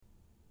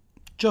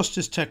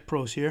Justice Tech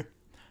Pros here.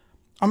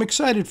 I'm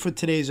excited for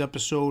today's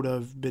episode.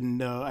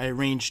 I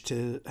arranged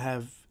to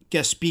have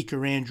guest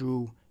speaker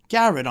Andrew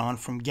Garrett on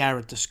from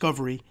Garrett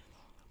Discovery.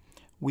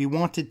 We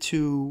wanted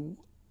to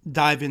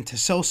dive into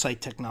cell site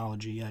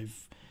technology.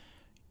 I've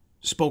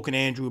spoken to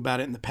Andrew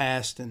about it in the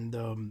past,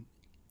 and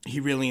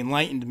he really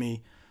enlightened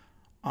me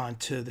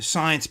onto the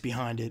science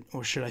behind it,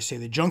 or should I say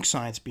the junk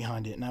science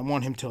behind it, and I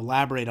want him to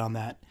elaborate on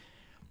that.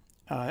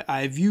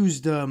 I've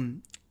used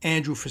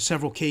Andrew for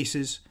several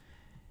cases,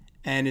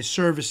 and his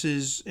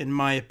services, in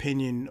my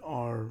opinion,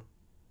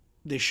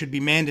 they should be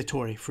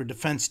mandatory for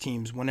defense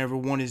teams whenever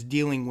one is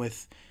dealing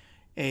with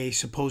a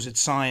supposed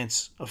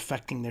science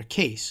affecting their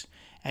case.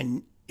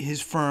 And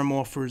his firm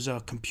offers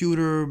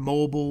computer,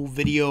 mobile,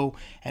 video,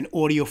 and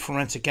audio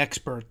forensic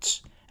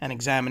experts and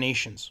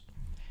examinations.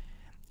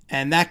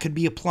 And that could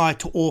be applied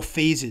to all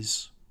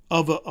phases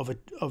of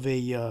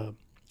a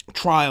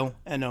trial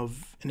and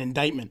of an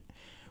indictment,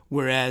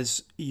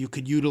 whereas you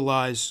could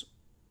utilize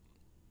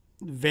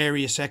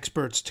various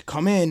experts to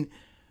come in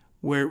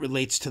where it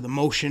relates to the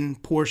motion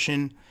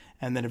portion,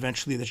 and then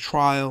eventually the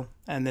trial,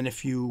 and then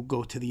if you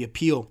go to the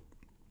appeal,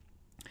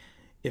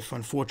 if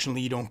unfortunately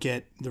you don't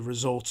get the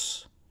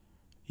results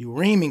you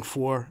were aiming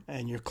for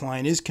and your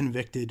client is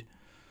convicted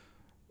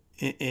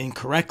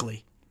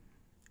incorrectly.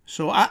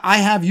 So I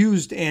have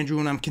used Andrew,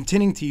 and I'm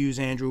continuing to use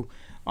Andrew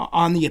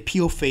on the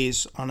appeal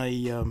phase on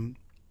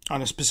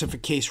a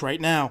specific case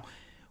right now,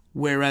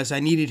 whereas I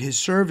needed his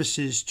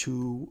services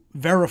to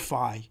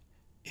verify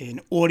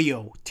an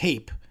audio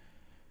tape.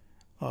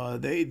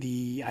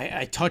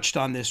 I touched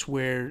on this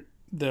where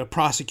the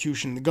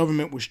prosecution, the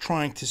government was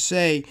trying to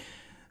say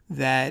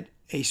that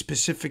a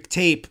specific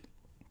tape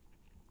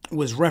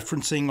was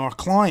referencing our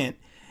client,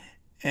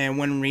 and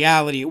when in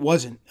reality it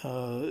wasn't.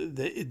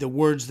 The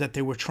words that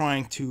they were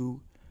trying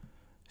to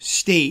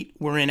state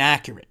were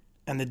inaccurate,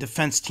 and the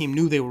defense team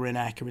knew they were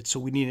inaccurate, so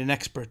we need an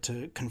expert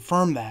to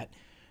confirm that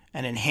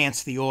and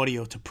enhance the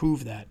audio to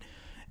prove that.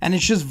 And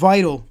it's just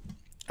vital,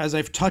 as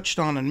I've touched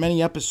on in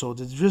many episodes,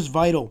 it's just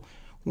vital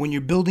when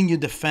you're building your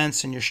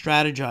defense and you're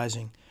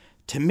strategizing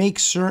to make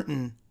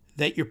certain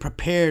that you're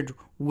prepared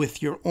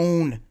with your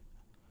own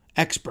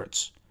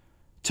experts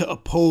to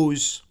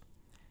oppose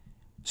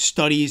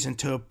studies and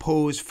to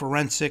oppose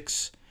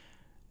forensics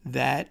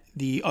that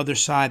the other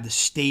side, the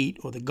state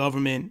or the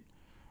government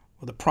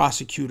or the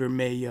prosecutor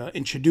may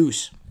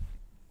introduce.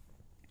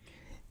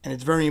 And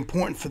it's very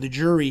important for the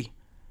jury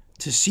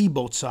to see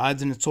both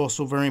sides, and it's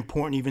also very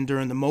important even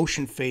during the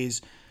motion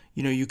phase.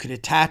 You could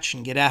attach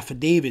and get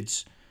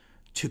affidavits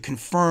to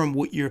confirm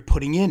what you're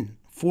putting in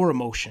for a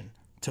motion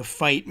to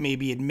fight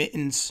maybe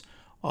admittance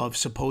of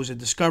supposed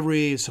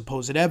discovery,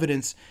 supposed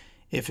evidence.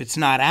 If it's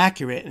not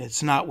accurate and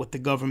it's not what the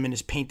government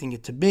is painting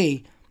it to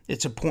be,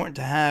 it's important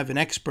to have an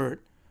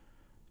expert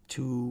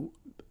to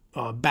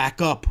back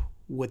up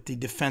what the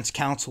defense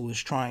counsel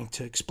is trying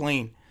to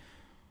explain.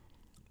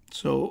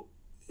 So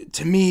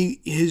to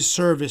me, his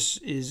service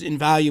is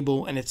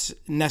invaluable, and it's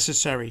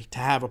necessary to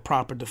have a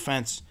proper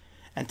defense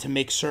and to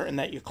make certain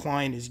that your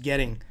client is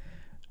getting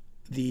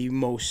the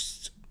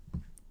most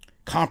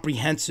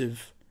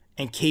comprehensive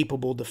and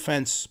capable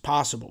defense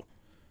possible.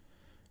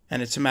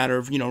 And it's a matter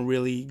of,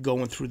 really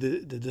going through the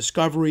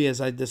discovery,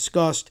 as I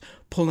discussed,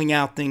 pulling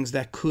out things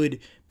that could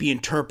be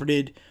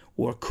interpreted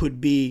or could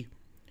be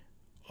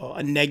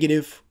a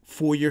negative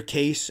for your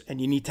case,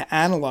 and you need to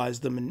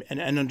analyze them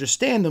and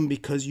understand them,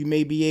 because you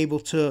may be able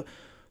to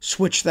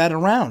switch that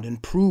around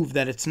and prove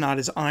that it's not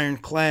as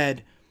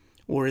ironclad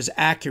or as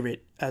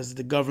accurate as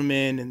the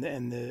government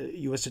and the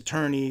U.S.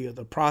 attorney or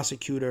the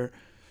prosecutor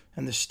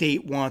and the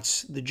state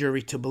wants the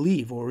jury to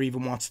believe, or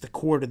even wants the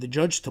court or the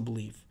judge to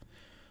believe.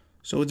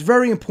 So it's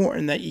very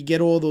important that you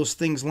get all those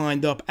things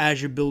lined up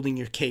as you're building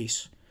your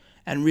case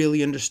and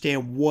really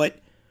understand what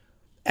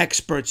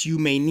experts you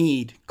may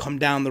need come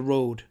down the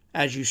road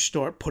as you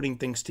start putting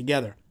things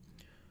together.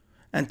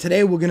 And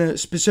today we're going to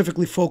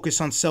specifically focus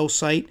on cell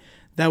site.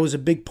 That was a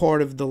big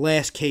part of the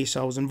last case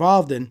I was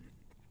involved in.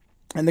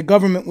 And the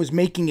government was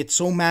making it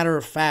so matter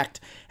of fact,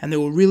 and they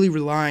were really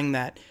relying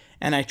that.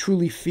 And I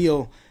truly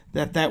feel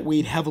that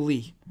weighed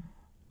heavily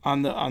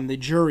on the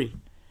jury.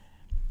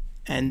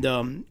 And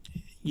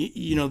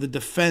the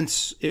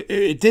defense,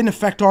 it didn't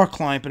affect our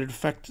client, but it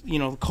affected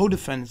the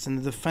co-defendants, and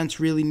the defense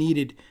really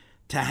needed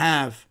to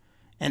have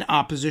an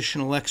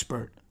oppositional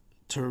expert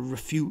to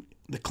refute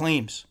the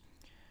claims.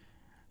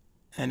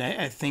 And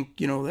I think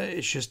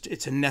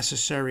it's a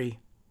necessary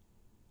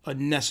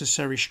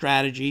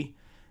strategy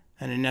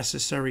and a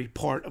necessary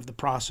part of the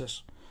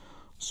process.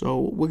 So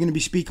we're going to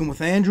be speaking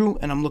with Andrew,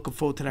 and I'm looking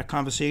forward to that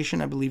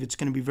conversation. I believe it's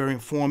going to be very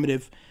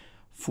informative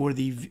for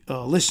the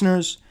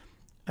listeners.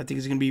 I think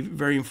it's going to be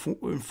very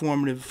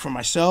informative for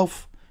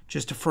myself,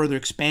 just to further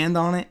expand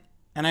on it.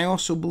 And I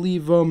also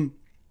believe,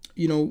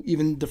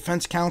 even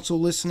defense counsel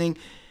listening,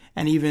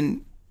 and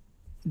even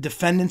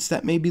defendants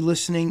that may be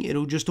listening,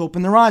 it'll just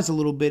open their eyes a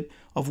little bit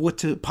of what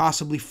to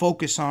possibly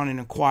focus on and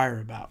inquire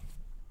about.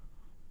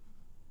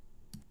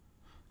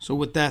 So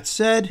with that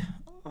said,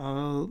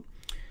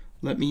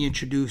 let me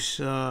introduce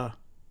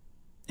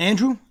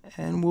Andrew,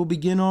 and we'll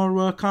begin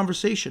our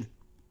conversation.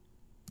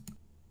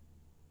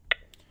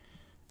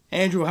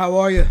 Andrew, how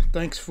are you?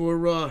 Thanks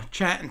for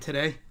chatting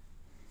today.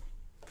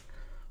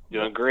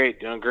 Doing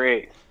great, doing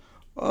great.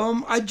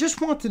 I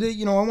just wanted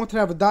to, I wanted to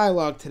have a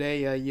dialogue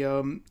today.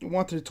 I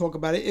wanted to talk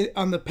about it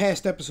on the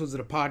past episodes of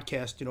the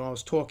podcast. I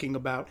was talking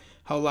about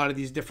how a lot of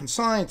these different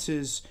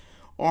sciences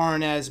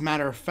aren't as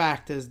matter of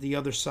fact as the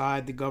other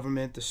side, the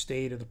government, the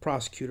state, or the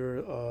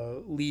prosecutor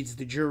leads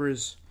the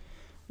jurors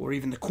or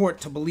even the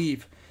court to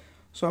believe.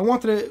 So I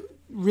wanted to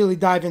really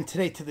dive in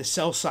today to the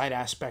cell side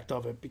aspect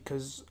of it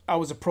because I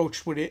was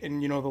approached with it in,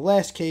 the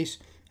last case,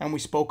 and we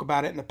spoke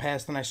about it in the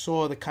past, and I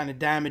saw the kind of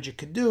damage it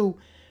could do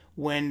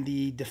when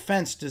the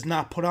defense does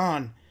not put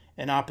on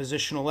an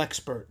oppositional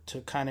expert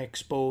to kind of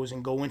expose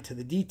and go into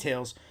the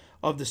details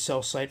of the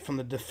cell site from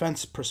the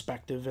defense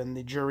perspective, and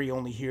the jury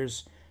only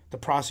hears the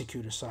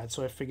prosecutor side.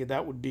 So I figured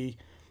that would be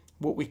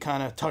what we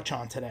kind of touch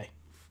on today.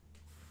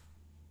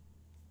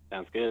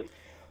 Sounds good.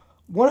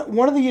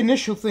 One of the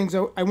initial things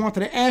I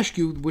wanted to ask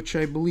you, which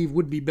I believe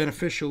would be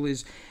beneficial,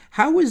 is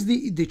how is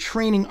the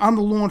training on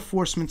the law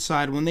enforcement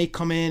side when they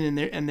come in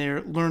and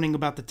they're learning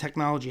about the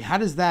technology? How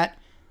does that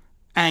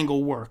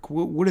angle work?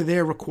 What are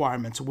their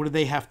requirements? What do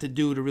they have to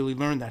do to really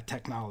learn that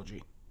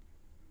technology?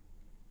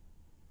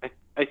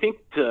 I think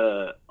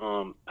to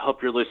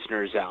help your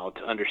listeners out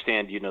to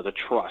understand, the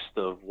trust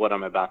of what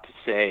I'm about to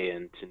say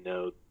and to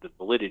know the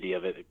validity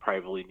of it, they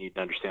probably need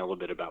to understand a little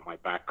bit about my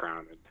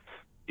background. And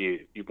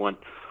if you want,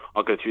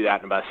 I'll go through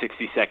that in about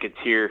 60 seconds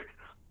here.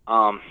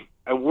 I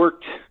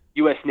worked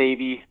U.S.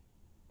 Navy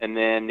and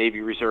then Navy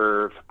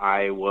Reserve.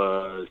 I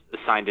was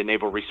assigned to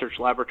Naval Research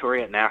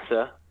Laboratory at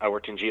NASA. I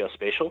worked in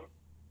geospatial.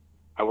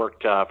 I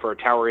worked for a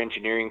tower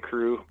engineering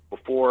crew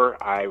before.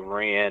 I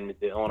ran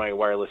the Illinois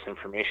Wireless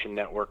Information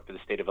Network for the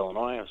state of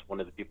Illinois. I was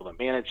one of the people that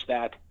managed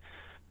that.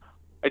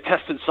 I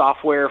tested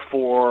software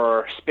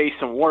for space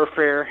and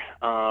warfare,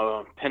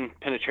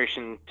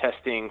 penetration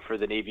testing for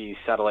the Navy's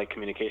satellite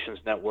communications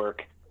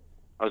network.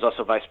 I was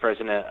also vice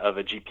president of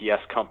a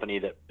GPS company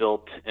that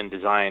built and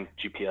designed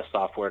GPS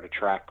software to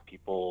track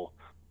people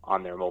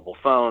on their mobile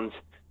phones.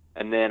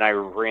 And then I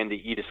ran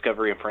the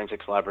e-discovery and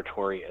forensics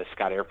laboratory at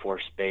Scott Air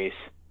Force Base.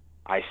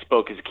 I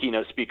spoke as a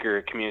keynote speaker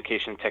at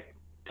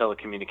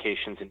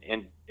Telecommunications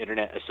and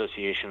Internet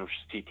Association, which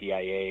is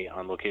CTIA,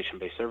 on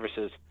location-based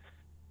services.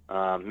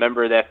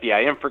 Member of the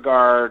FBI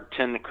InfraGard,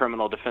 10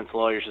 Criminal Defense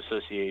Lawyers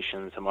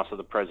Associations. I'm also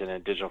the president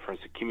of Digital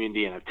Forensic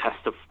Community, and I've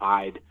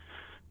testified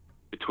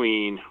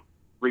between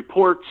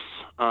reports,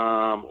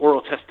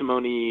 oral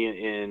testimony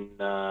in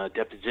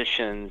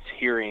depositions,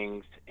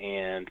 hearings,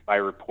 and by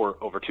report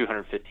over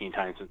 215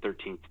 times in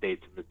 13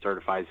 states, and been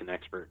certified as an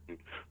expert in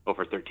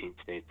over 13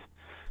 states.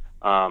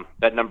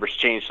 That number's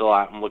changed a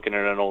lot. I'm looking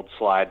at an old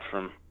slide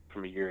from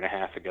a year and a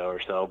half ago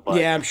or so. But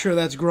yeah, I'm sure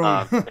that's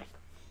grown.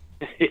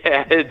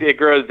 yeah, it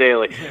grows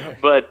daily.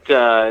 But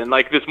and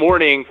like this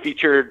morning,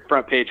 featured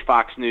front page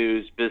Fox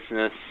News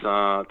Business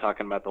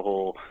talking about the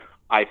whole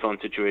iPhone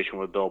situation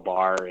with Bill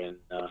Barr and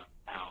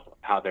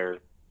how they're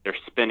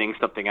spinning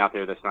something out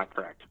there that's not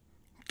correct.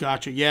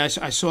 Gotcha. Yeah,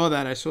 I saw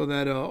that. I saw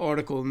that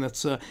article, and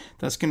that's going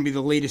to be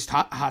the latest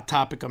hot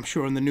topic, I'm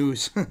sure, in the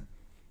news.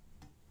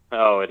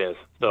 Oh, it is.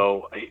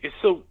 So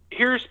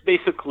here's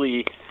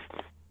basically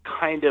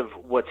kind of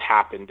what's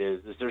happened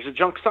is there's a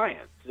junk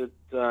science.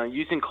 It's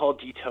using call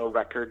detail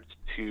records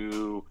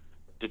to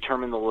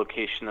determine the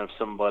location of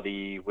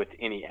somebody with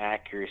any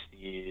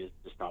accuracy is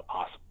just not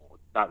possible.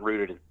 It's not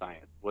rooted in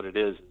science. What it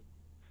is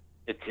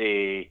it's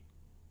a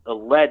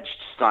alleged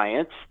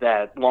science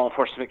that law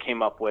enforcement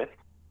came up with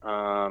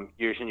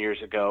years and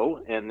years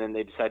ago, and then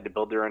they decided to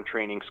build their own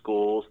training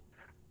schools,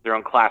 their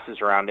own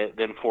classes around it.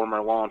 Then former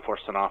law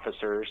enforcement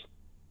officers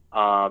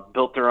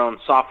built their own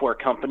software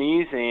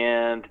companies,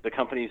 and the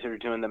companies that are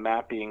doing the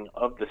mapping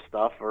of this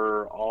stuff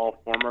are all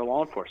former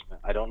law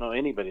enforcement. I don't know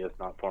anybody that's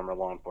not former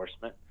law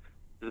enforcement.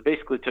 They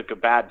basically took a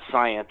bad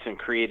science and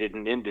created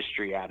an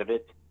industry out of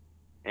it.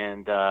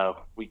 And I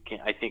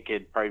think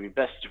it'd probably be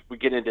best if we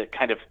get into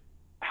kind of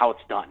how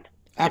it's done.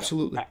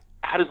 Absolutely.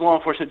 How does law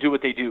enforcement do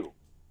what they do?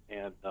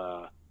 And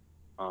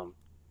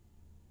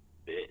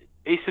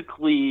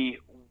basically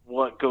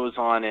what goes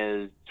on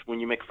is when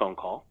you make a phone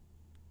call,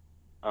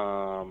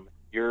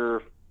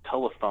 your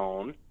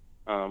telephone,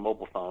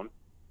 mobile phone,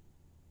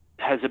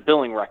 has a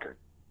billing record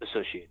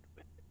associated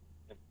with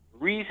it. The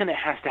reason it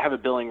has to have a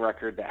billing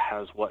record that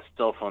has what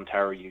cell phone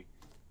tower you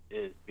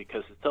is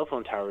because the cell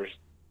phone towers,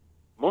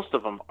 most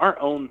of them aren't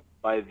owned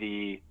by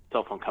the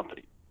cell phone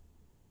company.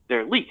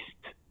 They're leased.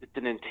 It's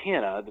an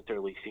antenna that they're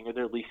leasing, or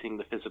they're leasing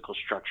the physical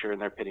structure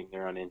and they're putting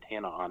their own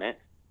antenna on it,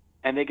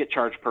 and they get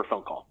charged per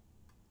phone call.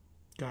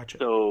 Gotcha.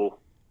 So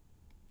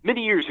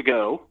many years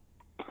ago,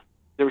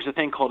 there was a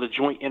thing called a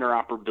joint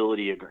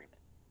interoperability agreement.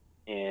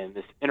 And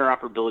this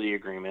interoperability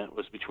agreement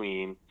was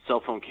between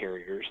cell phone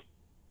carriers.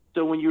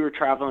 So when you were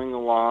traveling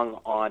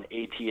along on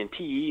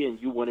AT&T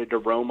and you wanted to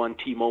roam on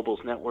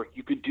T-Mobile's network,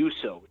 you could do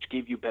so, which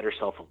gave you better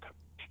cell phone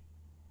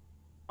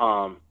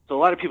coverage. So a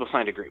lot of people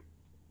signed agreements.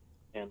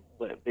 And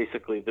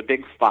basically the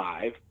big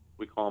five,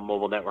 we call them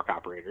mobile network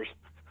operators,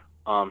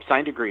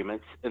 signed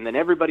agreements, and then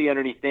everybody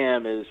underneath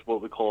them is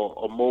what we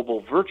call a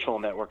mobile virtual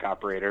network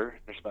operator.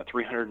 There's about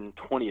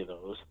 320 of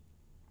those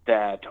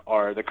that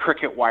are the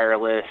Cricket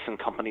Wireless and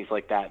companies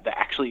like that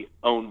actually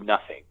own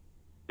nothing.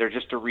 They're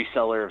just a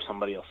reseller of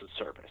somebody else's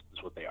service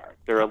is what they are.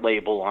 They're a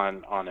label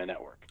on a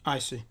network. I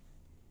see.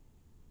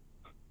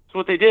 So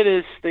what they did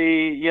is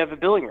you have a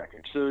billing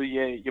record. So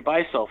you buy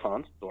a cell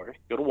phone, or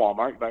go to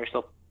Walmart, you buy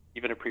yourself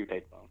even a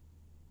prepaid phone.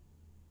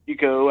 You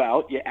go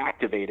out, you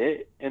activate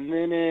it, and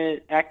then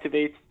it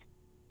activates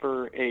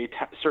for a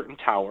certain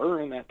tower,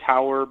 and that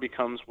tower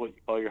becomes what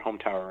you call your home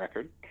tower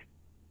record.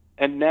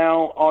 And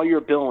now all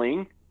your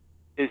billing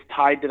is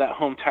tied to that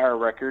home tower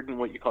record in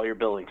what you call your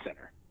billing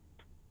center.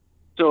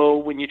 So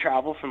when you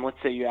travel from, let's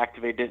say you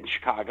activate it in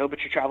Chicago,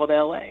 but you travel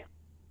to LA.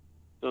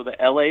 So the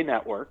LA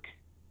network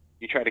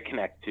you try to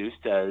connect to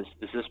says,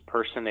 is this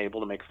person able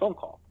to make a phone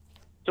call?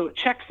 So it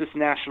checks this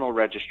national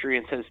registry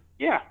and says,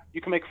 yeah,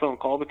 you can make a phone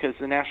call because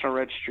the national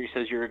registry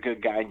says you're a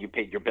good guy and you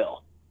paid your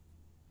bill.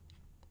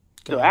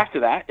 So after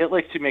that, it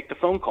lets you make the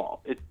phone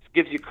call. It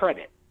gives you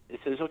credit. It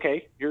says,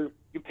 okay, you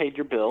paid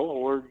your bill,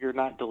 or you're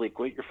not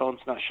delinquent, your phone's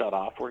not shut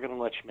off, we're going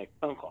to let you make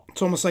a phone call.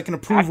 It's almost like an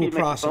approval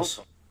process.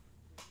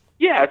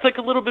 Yeah, it's like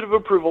a little bit of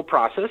approval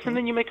process, and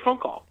then you make a phone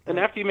call. And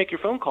after you make your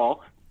phone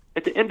call,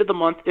 at the end of the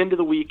month, end of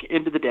the week,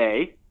 end of the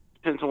day,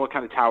 depends on what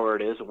kind of tower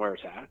it is and where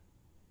it's at,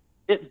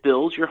 it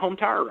bills your home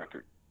tower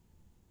record.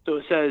 So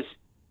it says,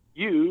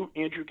 you,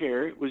 Andrew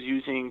Garrett, was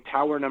using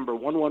tower number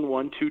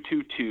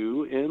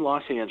 111222 in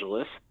Los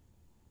Angeles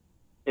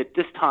at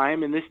this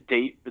time and this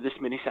date for this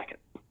many seconds.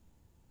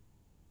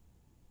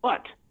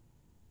 But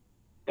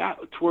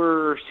that's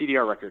where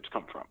CDR records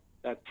come from.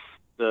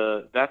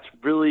 That's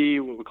really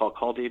what we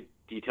call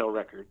detail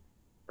record,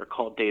 or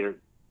call detail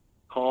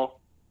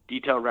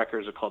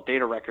records, or called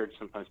data records.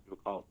 Sometimes people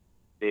call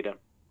it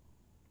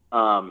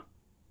data.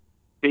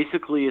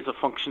 Basically, is a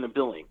function of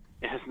billing.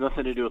 It has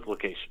nothing to do with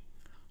location.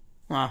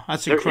 Wow,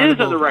 that's incredible.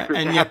 There is other records,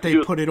 and yet they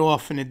put it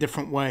off in a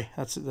different way.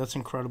 That's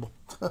incredible.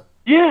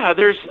 Yeah,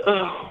 there's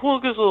well,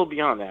 it goes a little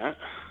beyond that.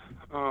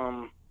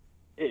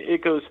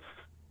 It goes.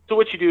 So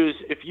what you do is,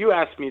 if you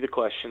ask me the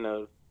question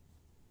of,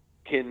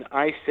 can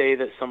I say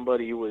that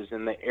somebody was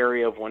in the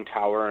area of one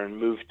tower and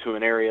moved to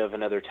an area of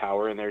another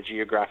tower and they're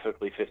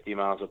geographically 50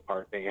 miles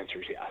apart, the answer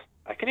is yes.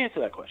 I can answer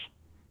that question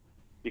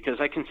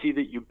because I can see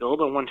that you build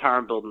on one tower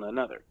and build on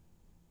another.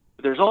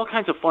 But there's all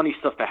kinds of funny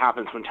stuff that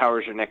happens when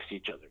towers are next to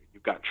each other.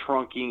 You've got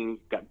trunking,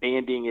 you've got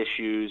banding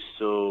issues.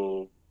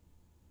 So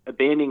a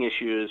banding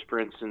issue is, for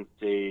instance,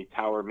 a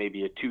tower may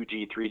be a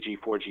 2G, 3G,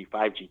 4G,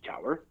 5G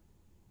tower,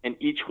 and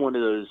each one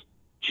of those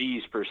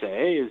G's per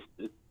se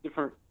is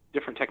different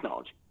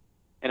technology,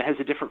 and it has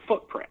a different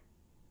footprint.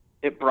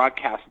 It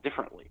broadcasts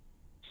differently.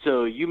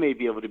 So you may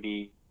be able to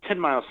be 10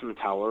 miles from the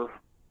tower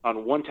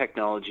on one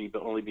technology,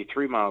 but only be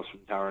 3 miles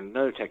from the tower on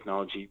another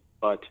technology,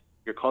 but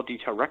your call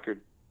detail record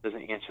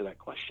doesn't answer that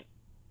question.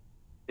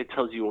 It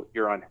tells you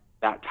you're on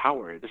that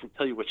tower. It doesn't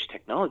tell you which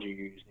technology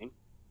you're using,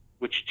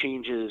 which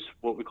changes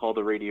what we call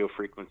the radio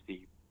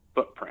frequency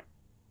footprint.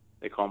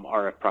 They call them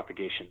RF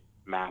propagation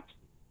maps,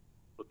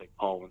 what they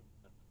call them.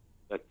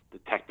 That's the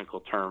technical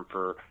term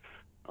for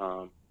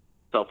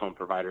cell phone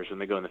providers. When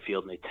they go in the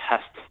field and they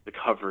test the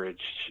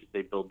coverage,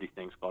 they build these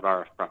things called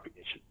RF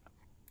propagation.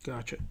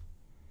 Gotcha.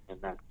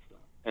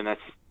 And that's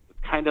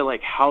kind of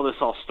like how this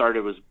all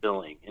started, was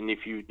billing. And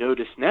if you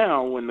notice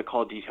now, when the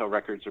call detail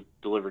records are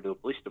delivered to the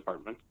police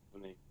department,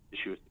 when they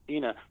issue a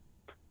subpoena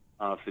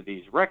for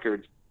these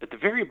records, at the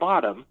very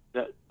bottom,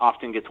 that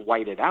often gets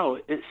whited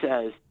out, it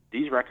says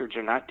these records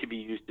are not to be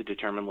used to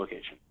determine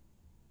location.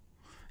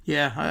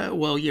 Yeah,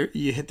 well, you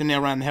hit the nail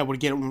right on the head with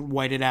getting it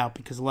whited out,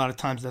 because a lot of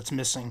times that's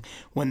missing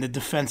when the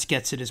defense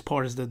gets it as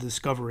part of the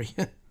discovery.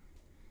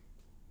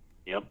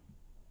 Yep,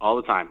 all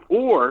the time.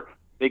 Or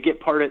they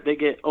get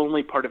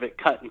only part of it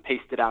cut and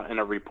pasted out in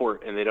a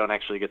report, and they don't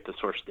actually get the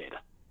source data.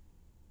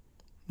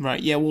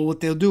 Right. Yeah. Well, what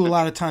they'll do a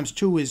lot of times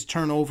too is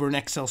turn over an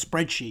Excel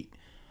spreadsheet,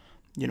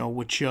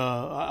 which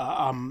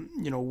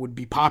would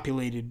be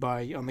populated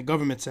on the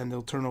government's end.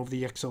 They'll turn over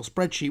the Excel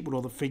spreadsheet with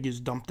all the figures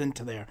dumped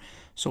into there,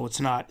 so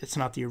it's not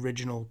the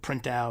original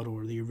printout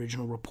or the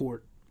original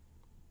report.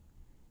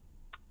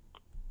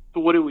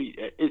 So what do we?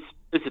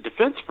 As a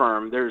defense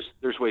firm, there's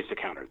ways to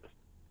counter this.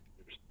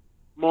 There's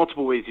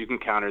multiple ways you can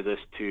counter this.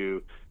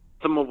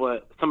 Some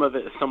of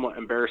it is somewhat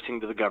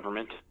embarrassing to the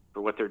government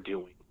for what they're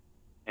doing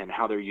and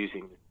how they're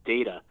using this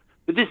data.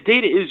 But this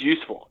data is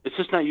useful. It's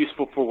just not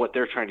useful for what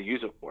they're trying to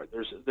use it for.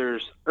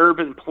 There's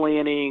urban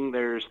planning.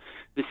 There's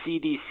the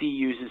CDC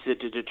uses it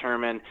to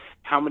determine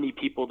how many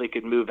people they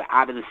could move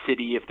out of the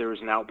city if there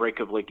was an outbreak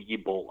of like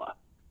Ebola.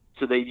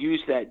 So they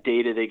use that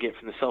data they get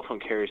from the cell phone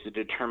carriers to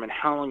determine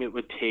how long it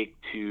would take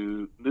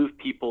to move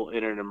people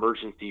in an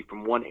emergency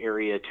from one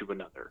area to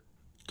another.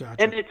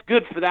 Gotcha. And it's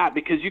good for that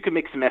because you can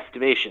make some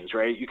estimations,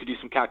 right? You could do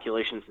some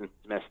calculations and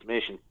some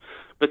estimations.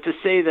 But to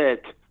say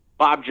that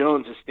Bob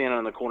Jones is standing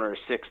on the corner of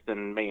 6th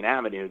and Main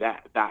Avenue,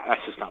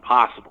 that's just not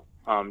possible.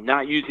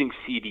 Not using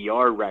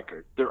CDR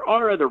records. There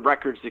are other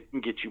records that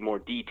can get you more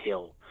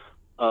detail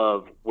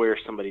of where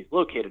somebody's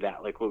located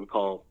at, like what we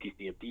call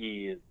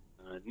PCMD and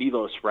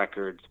NELOS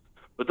records.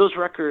 But those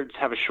records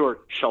have a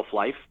short shelf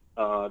life.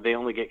 They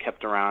only get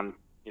kept around,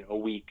 a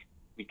week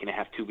and a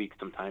half, 2 weeks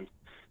sometimes.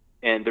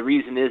 And the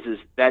reason is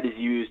that is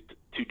used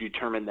to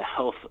determine the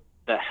health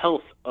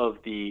of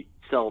the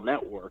cell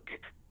network,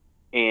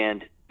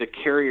 and the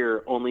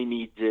carrier only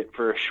needs it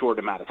for a short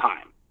amount of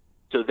time.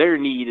 So their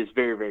need is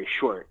very, very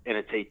short, and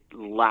it's a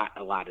lot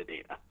of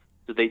data.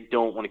 So they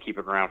don't want to keep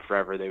it around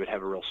forever. They would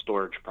have a real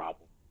storage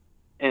problem.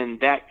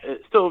 And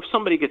so if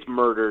somebody gets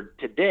murdered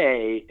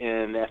today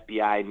and the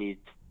FBI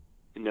needs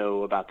to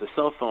know about the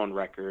cell phone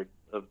record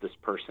of this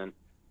person,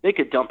 they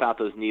could dump out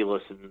those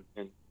NELOS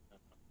and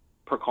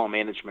per call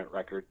management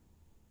records,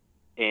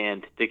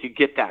 and they could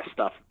get that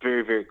stuff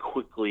very, very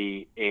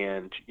quickly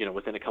and,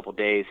 within a couple of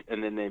days,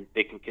 and then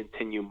they can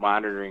continue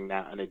monitoring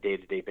that on a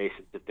day-to-day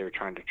basis if they're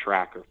trying to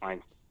track or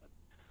find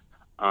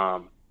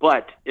something.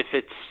 But if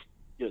it's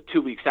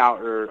 2 weeks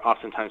out, or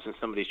oftentimes when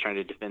somebody's trying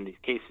to defend these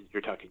cases,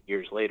 you're talking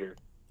years later,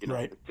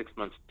 right. 6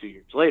 months, 2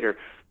 years later,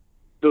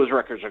 those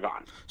records are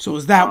gone. So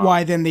is that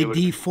why then they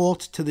default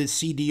to the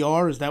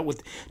CDR? Is that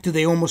do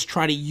they almost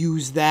try to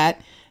use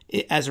that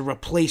as a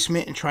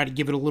replacement and try to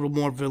give it a little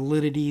more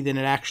validity than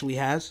it actually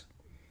has?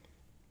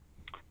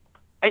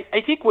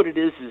 I think what it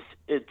is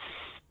it's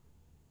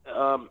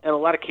in a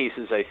lot of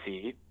cases I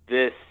see,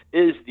 this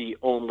is the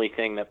only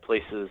thing that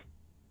places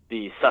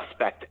the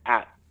suspect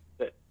at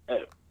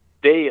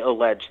they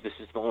allege this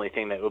is the only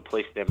thing that would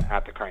place them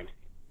at the crime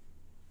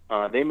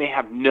scene. They may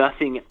have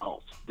nothing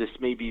else. This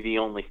may be the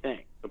only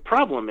thing. The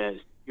problem is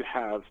you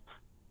have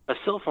a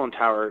cell phone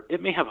tower.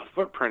 It may have a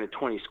footprint of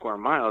 20 square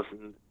miles,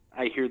 and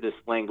I hear this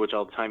language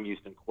all the time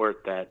used in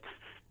court that,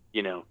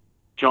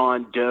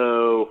 John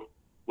Doe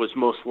was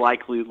most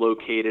likely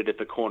located at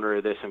the corner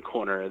of this and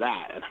corner of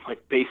that. And I'm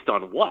like, based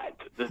on what?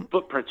 The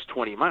footprint's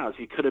 20 miles.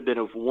 He could have been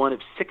of one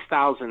of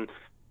 6,000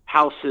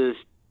 houses,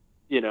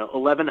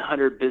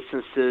 1,100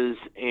 businesses,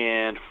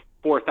 and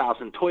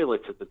 4,000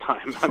 toilets at the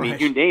time. I mean,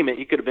 you name it,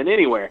 he could have been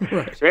anywhere,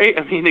 right?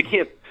 I mean, they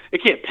can't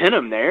pin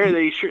him there.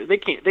 They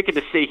can't. They could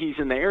just say he's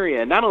in the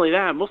area. And not only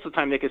that, most of the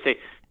time they could say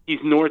he's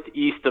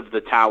northeast of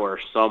the tower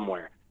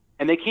somewhere,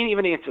 and they can't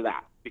even answer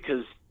that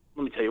because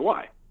let me tell you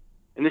why.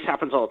 And this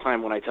happens all the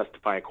time when I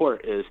testify in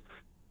court. Is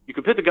you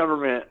could put the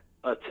government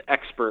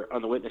expert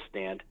on the witness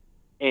stand,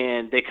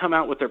 and they come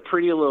out with their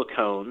pretty little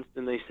cones,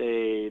 and they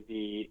say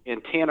the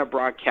antenna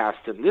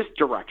broadcasts in this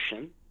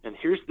direction, and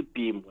here's the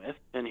beam width,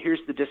 and here's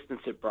the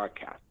distance it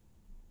broadcasts.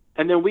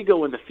 And then we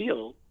go in the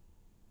field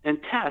and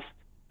test,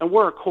 and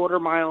we're a quarter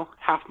mile,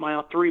 half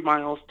mile, 3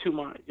 miles, 2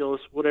 miles,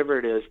 whatever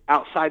it is,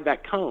 outside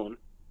that cone,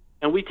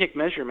 and we take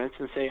measurements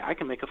and say, I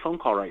can make a phone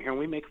call right here, and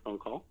we make a phone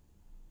call.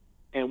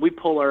 And we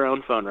pull our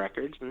own phone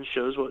records, and it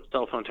shows what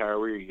cell phone tower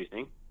we were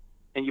using.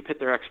 And you put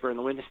their expert in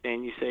the witness stand,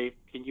 and you say,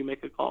 can you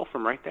make a call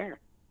from right there?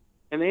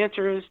 And their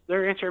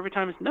answer every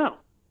time is no.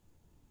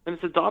 And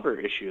it's a Dauber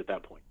issue at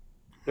that point.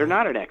 They're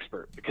not an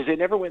expert because they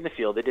never went in the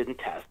field. They didn't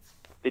test.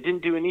 They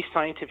didn't do any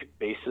scientific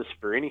basis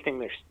for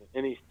anything,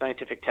 any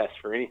scientific tests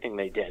for anything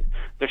they did.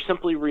 They're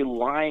simply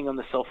relying on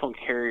the cell phone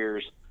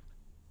carrier's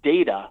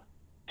data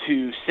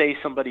to say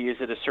somebody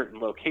is at a certain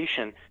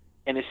location.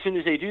 And as soon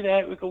as they do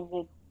that, we go,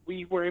 well,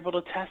 we were able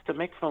to test and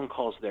make phone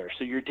calls there.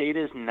 So your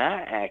data is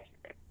not accurate.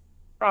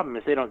 The problem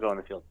is they don't go in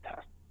the field to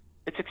test.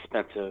 It's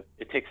expensive.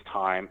 It takes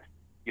time.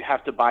 You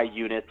have to buy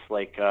units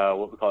like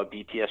what we call a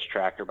BTS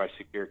tracker by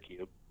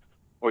SecureCube,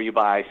 or you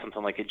buy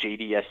something like a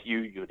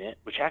JDSU unit,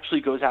 which actually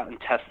goes out and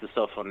tests the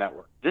cell phone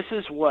network. This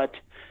is what,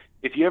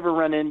 if you ever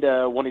run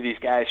into one of these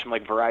guys from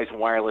like Verizon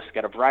Wireless,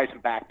 got a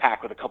Verizon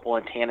backpack with a couple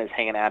antennas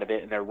hanging out of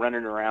it, and they're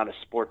running around a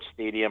sports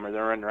stadium or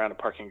they're running around a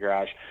parking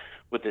garage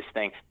with this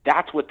thing,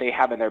 that's what they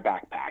have in their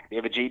backpack. They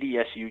have a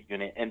JDSU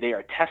unit, and they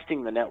are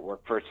testing the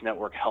network for its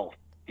network health,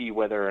 see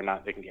whether or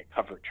not they can get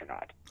coverage or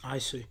not. I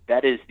see.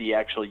 That is the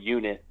actual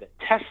unit that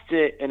tests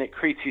it, and it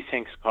creates these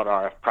things called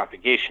RF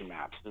propagation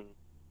maps, and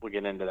we'll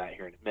get into that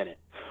here in a minute.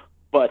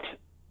 But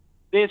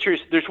the answer is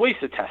there's ways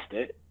to test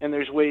it, and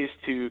there's ways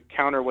to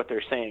counter what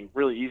they're saying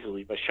really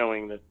easily by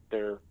showing that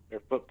their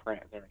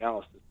footprint, their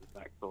analysis is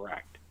not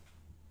correct.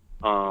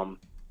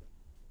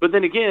 But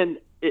then again,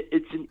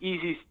 it's an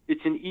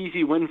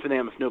easy win for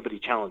them if nobody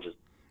challenges.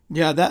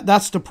 Yeah,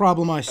 that's the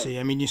problem I see.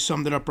 I mean, you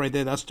summed it up right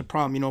there. That's the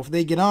problem. If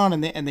they get on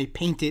and they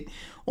paint it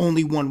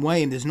only one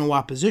way and there's no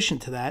opposition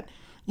to that,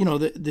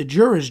 the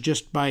jurors,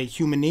 just by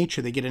human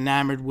nature, they get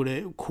enamored with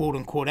a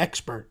quote-unquote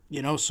expert,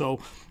 So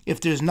if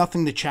there's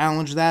nothing to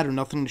challenge that or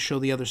nothing to show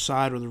the other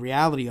side or the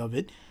reality of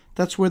it,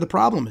 that's where the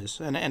problem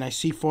is. And I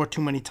see far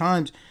too many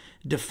times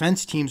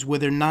defense teams where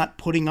they're not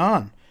putting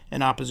on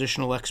an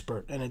oppositional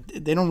expert, and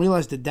they don't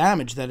realize the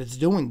damage that it's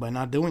doing by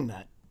not doing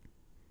that.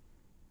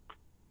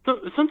 So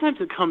sometimes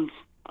it comes.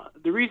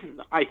 The reason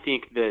I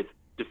think that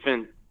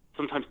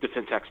sometimes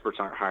defense experts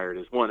aren't hired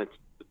is, one, it's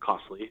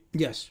costly.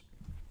 Yes.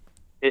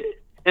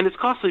 And it's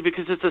costly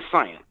because it's a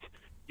science.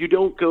 You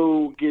don't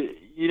go get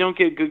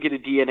a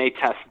DNA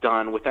test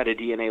done without a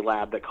DNA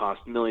lab that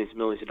costs millions and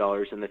millions of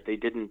dollars. And if they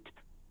didn't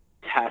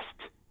test,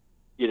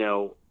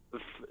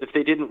 if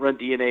they didn't run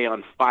DNA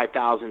on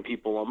 5,000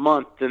 people a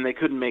month, then they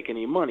couldn't make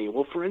any money.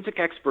 Well, forensic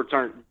experts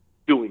aren't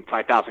doing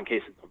 5,000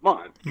 cases a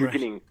month. You're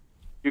getting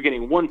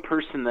one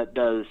person that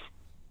does,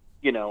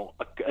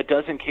 a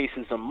dozen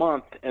cases a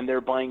month, and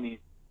they're buying these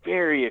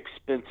very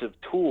expensive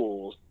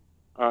tools.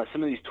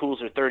 Some of these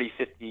tools are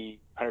 $30,000,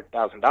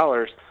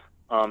 $50,000,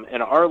 $100,000.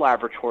 In our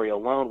laboratory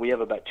alone, we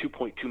have about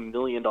 $2.2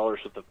 million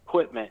worth of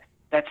equipment.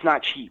 That's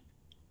not cheap.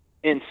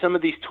 And some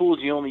of these tools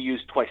you only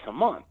use twice a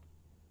month.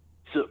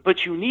 So,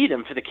 but you need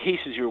them for the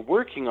cases you're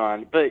working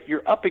on, but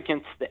you're up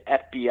against the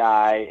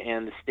FBI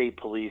and the state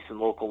police and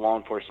local law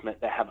enforcement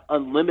that have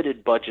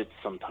unlimited budgets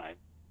sometimes,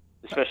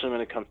 especially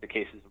when it comes to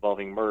cases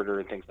involving murder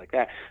and things like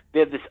that. They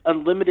have this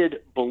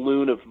unlimited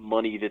balloon of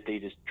money that they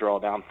just draw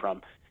down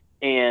from.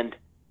 And,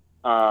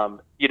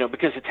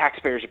 because the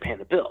taxpayers are paying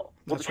the bill.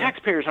 Well, the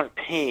taxpayers aren't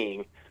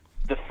paying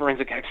the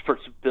forensic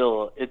expert's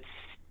bill. It's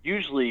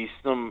usually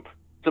some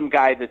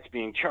guy that's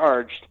being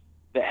charged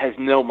that has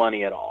no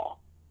money at all.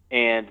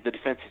 And the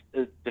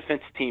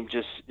defense team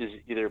just is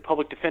either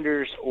public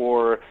defenders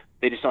or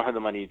they just don't have the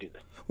money to do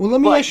this. Well,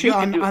 let me ask you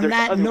on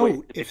that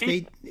note,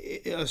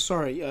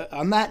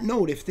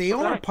 if they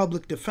are a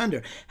public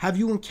defender, have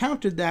you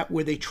encountered that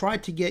where they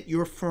tried to get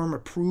your firm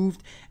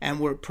approved and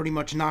were pretty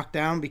much knocked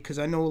down? Because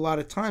I know a lot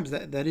of times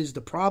that is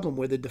the problem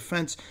where the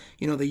defense,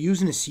 they're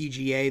using a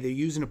CGA, they're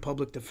using a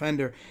public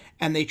defender,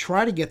 and they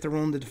try to get their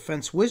own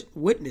defense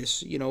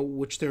witness,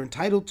 which they're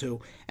entitled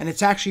to, and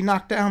it's actually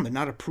knocked down. They're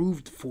not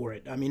approved for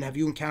it. I mean, have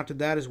you encountered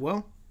that as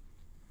well?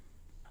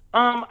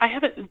 I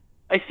haven't.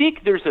 I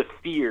think there's a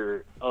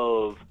fear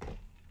of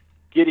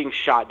getting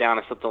shot down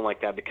or something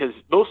like that because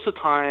most of the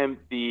time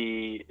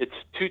it's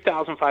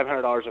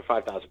 $2,500 or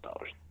 $5,000.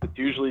 It's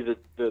usually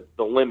the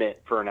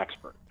limit for an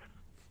expert.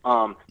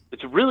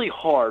 It's really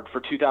hard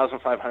for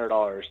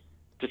 $2,500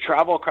 to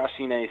travel across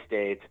the United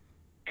States,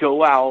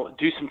 go out,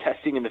 do some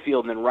testing in the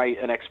field, and then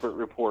write an expert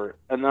report,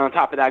 and then on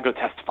top of that, go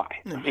testify.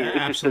 I mean,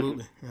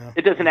 absolutely,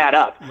 it doesn't add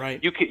up.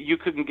 Right? You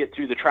couldn't get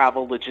through the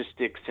travel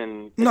logistics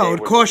and no,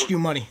 it cost you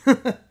money.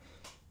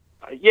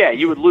 Yeah,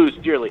 you would lose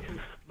dearly.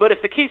 But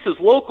if the case is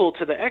local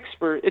to the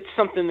expert, it's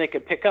something they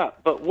could pick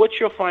up. But what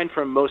you'll find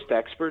from most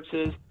experts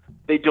is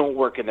they don't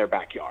work in their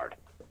backyard.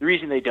 The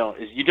reason they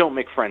don't is you don't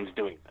make friends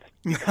doing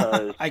this.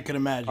 Because, I can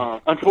imagine.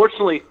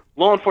 Unfortunately,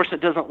 law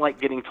enforcement doesn't like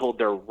getting told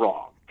they're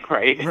wrong,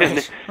 right?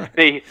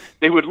 Right.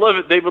 They would love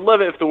it. They would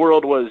love it if the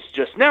world was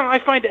just. Now, I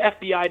find the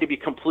FBI to be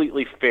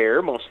completely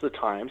fair most of the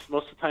time.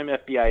 Most of the time,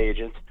 FBI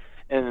agents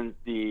and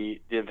the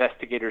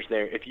investigators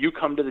there, if you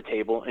come to the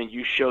table and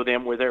you show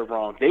them where they're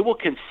wrong, they will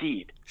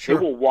concede. Sure.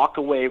 They will walk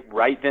away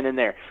right then and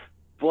there.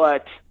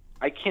 But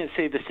I can't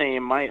say the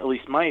same, at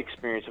least my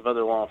experience of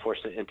other law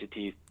enforcement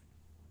entities,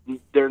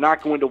 they're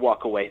not going to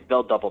walk away.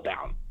 They'll double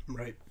down.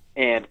 Right.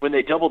 And when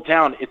they double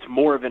down, it's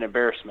more of an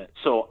embarrassment.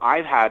 So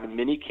I've had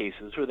many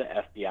cases where the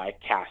FBI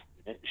CAST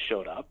unit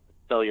showed up,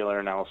 cellular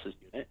analysis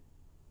unit.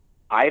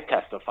 I've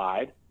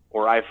testified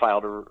or I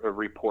filed a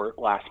report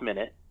last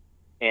minute,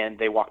 and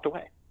they walked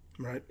away.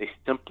 Right. They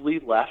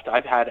simply left.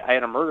 I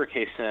had a murder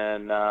case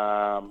in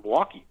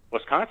Milwaukee,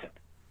 Wisconsin,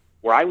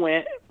 where I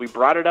went. We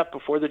brought it up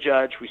before the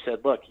judge. We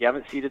said, look, you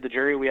haven't seated the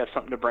jury. We have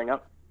something to bring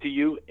up to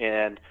you,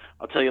 and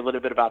I'll tell you a little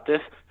bit about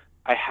this.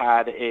 I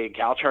had a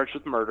gal charged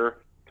with murder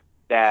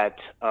that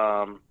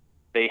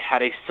they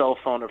had a cell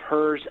phone of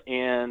hers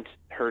and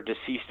her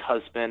deceased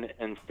husband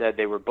and said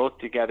they were both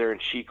together, and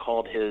she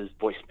called his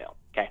voicemail.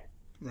 Okay.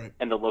 Right.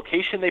 And the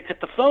location they put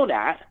the phone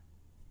at,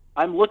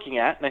 I'm looking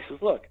at, and I says,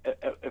 look,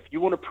 if you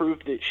want to prove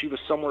that she was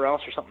somewhere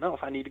else or something else,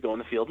 I need to go in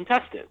the field and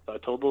test it. So I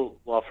told the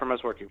law firm I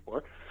was working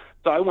for.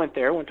 So I went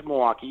there, went to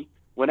Milwaukee,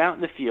 went out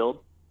in the field,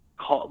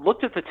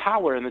 looked at the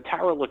tower, and the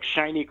tower looked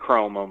shiny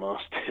chrome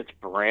almost. It's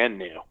brand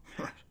new.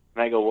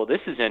 And I go, well,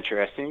 this is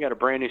interesting. Got a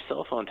brand new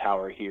cell phone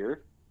tower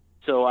here.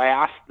 So I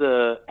asked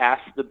the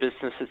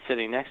business that's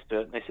sitting next to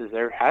it, and they says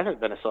there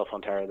hasn't been a cell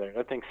phone tower there.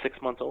 That thing's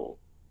 6 months old.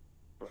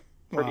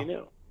 Pretty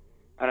new.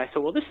 And I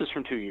said, well, this is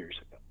from 2 years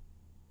ago.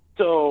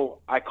 So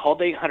I called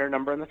the 800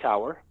 number on the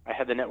tower. I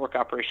had the Network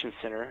Operations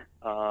Center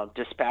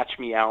dispatch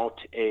me out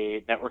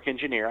a network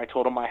engineer. I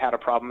told them I had a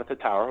problem at the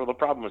tower. Well, the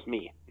problem was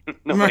me.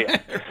 Nobody else.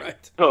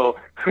 Right. So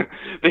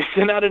they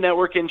sent out a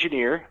network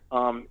engineer.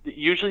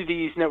 Usually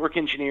these network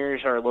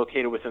engineers are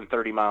located within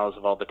 30 miles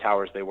of all the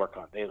towers they work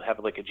on. They have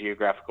like a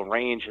geographical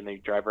range, and they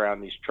drive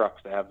around these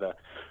trucks that have the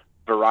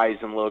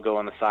Verizon logo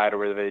on the side or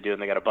whatever they do,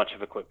 and they got a bunch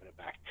of equipment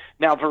back.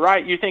 Now,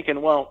 Verizon, you're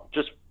thinking, well,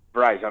 just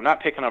Verizon. I'm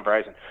not picking on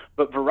Verizon,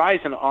 but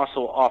Verizon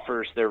also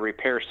offers their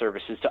repair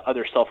services to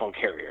other cell phone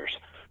carriers.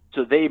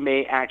 So they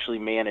may actually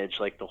manage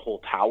like the whole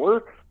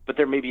tower, but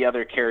there may be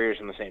other carriers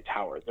in the same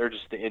tower. They're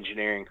just the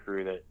engineering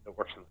crew that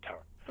works on the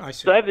tower. I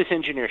see. So I have this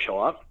engineer show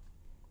up.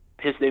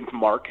 His name's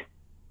Mark.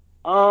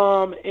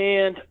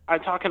 And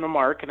I'm talking to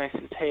Mark, and I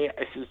says, hey,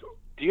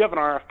 do you have an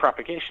RF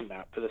propagation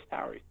map for this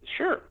tower? He says,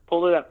 sure.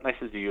 Pull it up. And I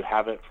says, do you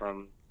have it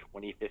from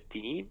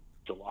 2015,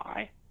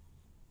 July?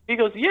 He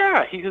goes,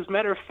 yeah. He goes,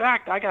 matter of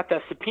fact, I got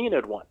that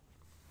subpoenaed one.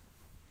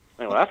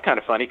 Well, that's kind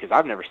of funny because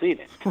I've never seen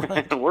it.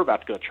 Right. And we're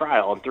about to go to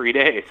trial in 3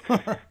 days.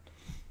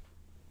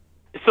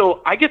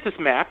 So I get this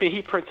map, and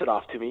he prints it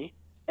off to me,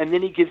 and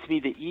then he gives me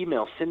the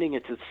email sending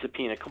it to the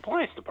subpoena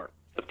compliance department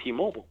of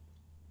T-Mobile.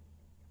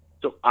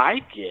 So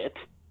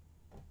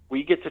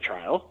we get to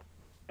trial,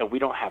 and we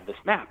don't have this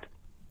map.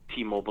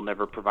 T-Mobile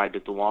never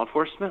provided to law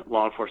enforcement.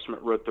 Law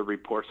enforcement wrote the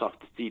reports off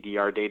the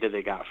CDR data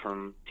they got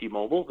from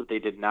T-Mobile, but they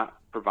did not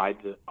provide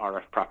the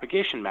RF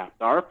propagation map.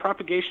 The RF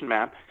propagation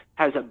map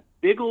has a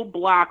big old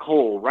black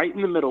hole right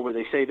in the middle where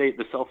they say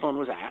the cell phone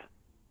was at,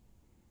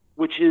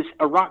 which is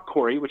a rock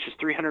quarry, which is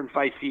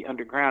 305 feet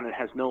underground and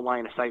has no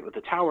line of sight with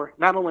the tower.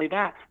 Not only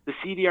that, the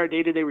CDR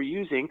data they were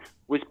using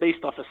was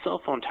based off a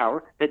cell phone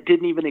tower that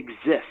didn't even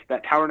exist.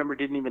 That tower number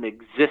didn't even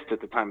exist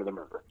at the time of the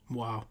murder.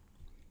 Wow.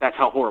 That's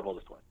how horrible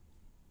this was.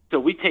 So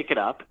we take it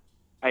up.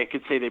 I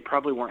could say they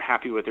probably weren't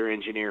happy with their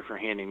engineer for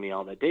handing me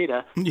all that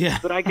data, Yeah.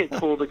 but I get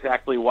told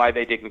exactly why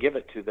they didn't give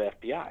it to the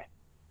FBI.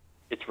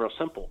 It's real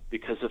simple.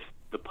 Because if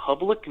the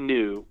public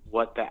knew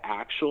what the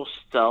actual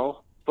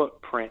cell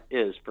footprint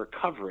is for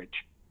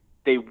coverage,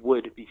 they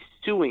would be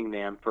suing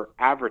them for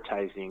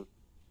advertising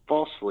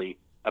falsely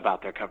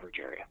about their coverage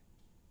area.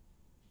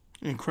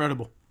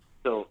 Incredible.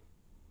 So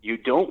you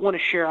don't want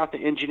to share out the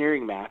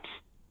engineering maps,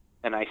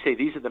 and I say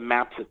these are the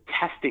maps of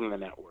testing the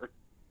network,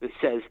 that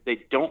says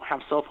they don't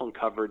have cell phone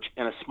coverage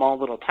in a small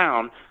little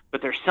town,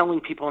 but they're selling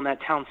people in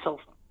that town cell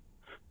phone.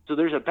 So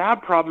there's a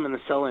bad problem in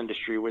the cell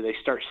industry where they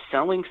start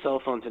selling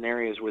cell phones in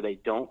areas where they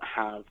don't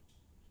have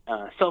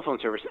cell phone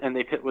service, and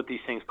they put what these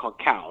things called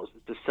cows,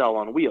 it's a cell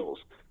on wheels.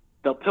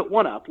 They'll put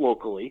one up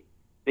locally.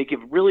 They give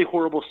really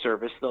horrible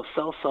service. They'll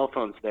sell cell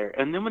phones there,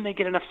 and then when they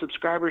get enough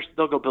subscribers,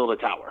 they'll go build a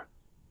tower.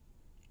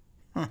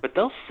 Huh. But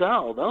they'll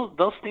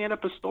stand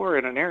up a store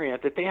in an area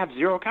that they have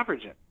zero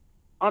coverage in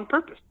on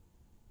purpose.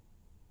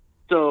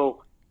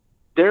 So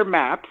their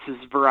maps, as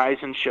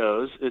Verizon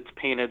shows, it's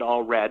painted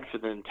all red for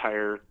the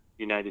entire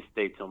United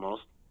States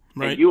almost.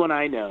 Right. And you and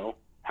I know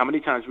how many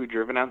times we've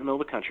driven out in the middle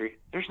of the country,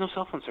 there's no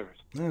cell phone service.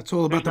 It's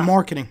all about the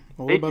marketing.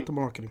 All about the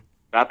marketing.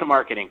 About the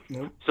marketing.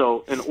 Yep.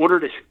 So in order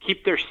to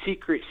keep their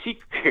secret,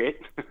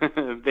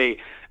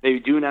 they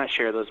do not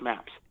share those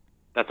maps.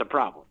 That's a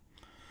problem.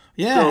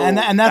 Yeah, So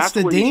and that's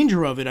the where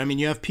danger of it. I mean,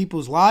 you have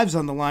people's lives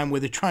on the line where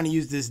they're trying to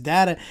use this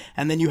data,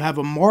 and then you have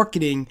a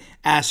marketing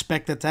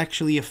aspect that's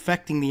actually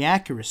affecting the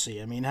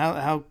accuracy. I mean,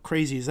 how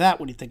crazy is that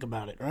when you think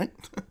about it, right?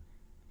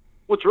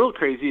 What's real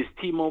crazy is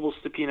T-Mobile's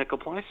subpoena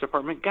compliance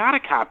department got a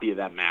copy of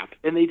that map,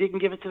 and they didn't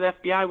give it to the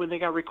FBI when they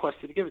got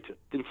requested to give it to it.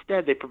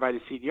 Instead, they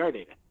provided CDR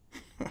data.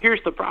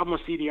 Here's the problem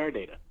with CDR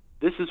data.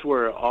 This is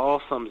where it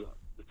all sums up.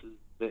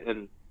 This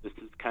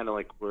is kind of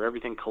like where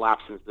everything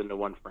collapses into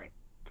one frame.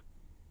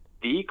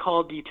 The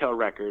call detail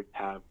records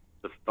have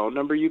the phone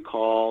number you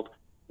called,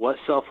 what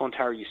cell phone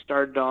tower you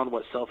started on,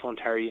 what cell phone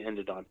tower you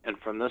ended on. And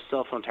from those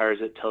cell phone towers,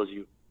 it tells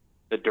you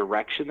the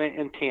direction the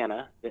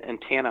antenna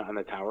on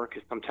the tower,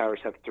 because some towers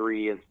have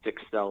 3 and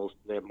 6 cells.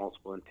 They have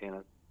multiple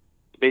antennas.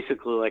 It's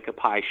basically like a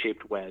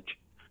pie-shaped wedge.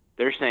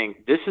 They're saying,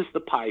 this is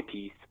the pie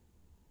piece.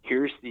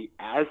 Here's the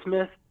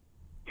azimuth.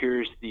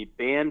 Here's the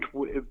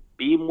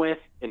beam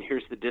width. And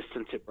here's the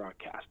distance it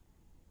broadcasts.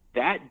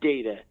 That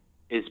data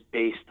is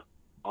based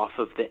off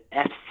of the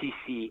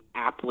FCC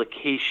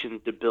application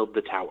to build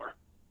the tower.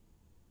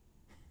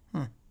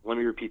 Let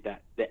me repeat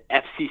that. The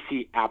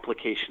FCC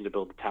application to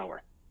build the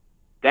tower.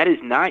 That is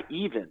not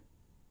even.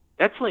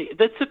 That's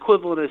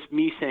equivalent as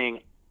me saying,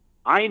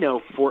 I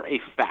know for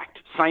a fact,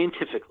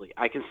 scientifically,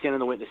 I can stand in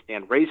the witness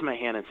stand, raise my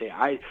hand and say,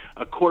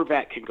 a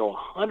Corvette can go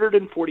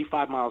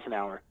 145 miles an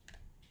hour,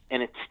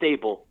 and it's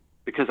stable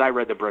because I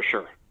read the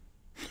brochure.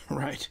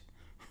 Right.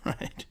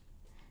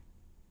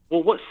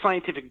 Well, what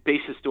scientific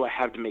basis do I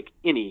have to make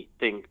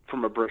anything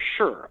from a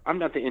brochure? I'm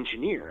not the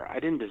engineer.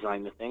 I didn't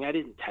design the thing. I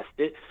didn't test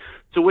it.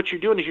 So what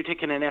you're doing is you're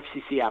taking an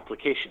FCC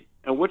application.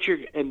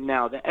 And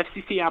now the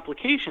FCC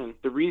application,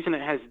 the reason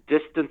it has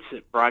distance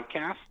it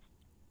broadcasts,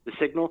 the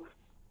signal,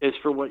 is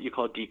for what you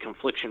call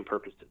deconfliction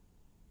purposes.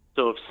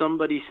 So if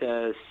somebody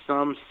says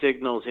some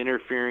signal's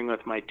interfering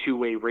with my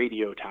two-way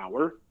radio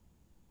tower,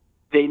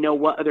 they know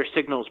what other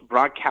signals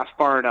broadcast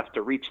far enough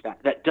to reach that.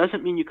 That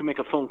doesn't mean you can make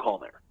a phone call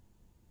there.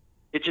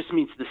 It just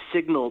means the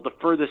signal, the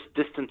furthest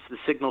distance the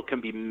signal can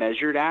be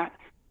measured at,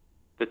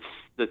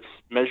 that's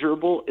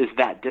measurable, is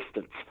that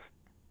distance.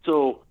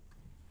 So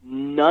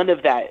none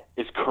of that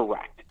is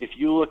correct. If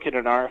you look at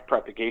an RF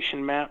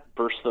propagation map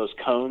versus those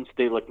cones,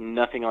 they look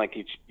nothing like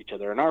each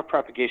other. An RF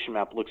propagation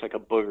map looks like a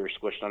booger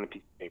squished on a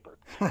piece of paper.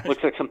 Right.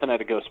 Looks like something out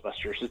of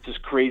Ghostbusters. It's this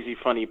crazy,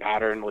 funny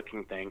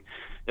pattern-looking thing.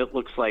 It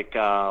looks like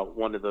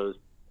one of those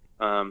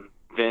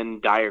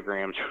Venn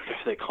diagrams, or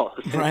whatever they call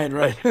it.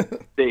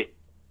 Right.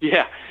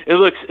 Yeah, it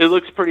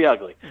looks pretty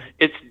ugly.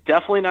 It's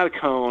definitely not a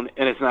cone,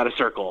 and it's not a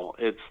circle.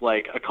 It's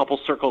like a couple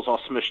circles all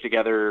smushed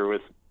together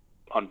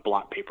on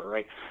blot paper,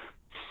 right?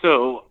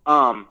 So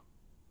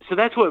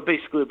that's what it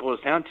basically boils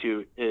down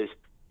to, is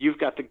you've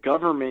got the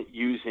government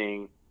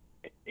using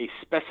a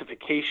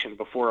specification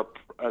before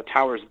a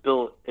tower is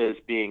built as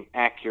being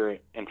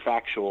accurate and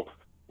factual,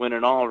 when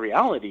in all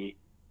reality,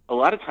 a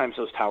lot of times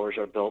those towers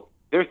are built,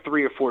 they're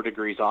 3 or 4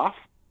 degrees off,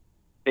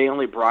 They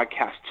only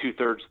broadcast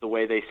 2/3 the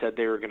way they said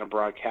they were going to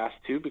broadcast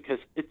to, because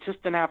it's just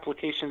an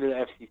application to the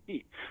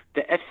FCC.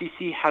 The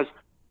FCC has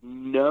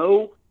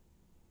no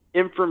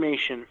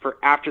information for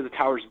after the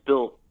tower's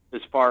built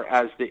as far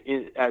as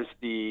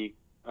the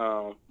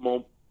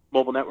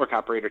mobile network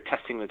operator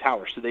testing the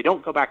tower. So they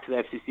don't go back to the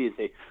FCC and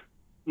say,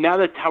 now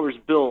that the tower's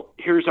built,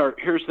 here's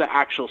the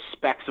actual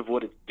specs of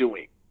what it's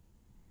doing.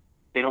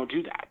 They don't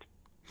do that.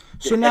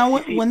 So now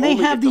when they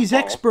have these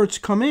experts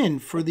come in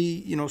for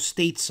the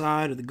state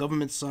side or the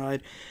government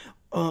side,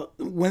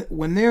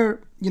 when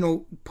they're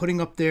putting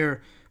up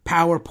their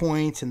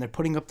PowerPoints and they're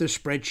putting up their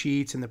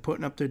spreadsheets and they're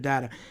putting up their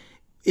data,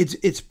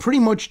 it's pretty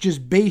much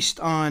just based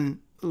on,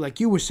 like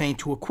you were saying,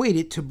 to equate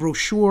it to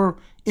brochure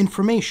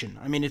information.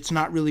 I mean, it's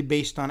not really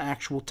based on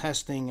actual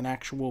testing and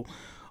actual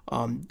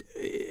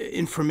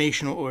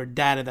information or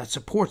data that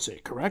supports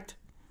it, correct?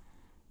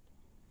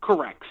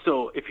 Correct.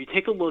 So if you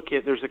take a look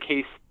at, there's a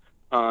case,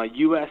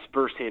 U.S.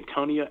 versus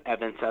Antonio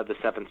Evans out of the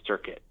Seventh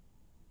Circuit.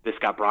 This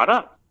got brought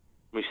up.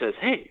 We says,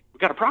 hey, we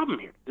got a problem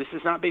here. This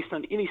is not based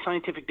on any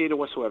scientific data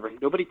whatsoever.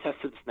 Nobody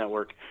tested this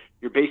network.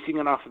 You're basing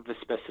it off of the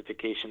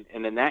specification.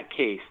 And in that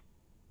case,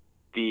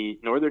 the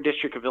Northern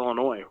District of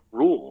Illinois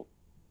ruled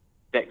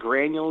that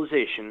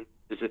granulization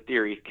as a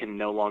theory can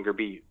no longer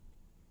be used.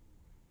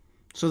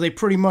 So they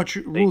pretty much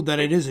ruled that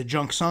it is a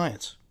junk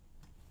science.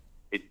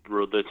 It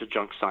ruled that it's a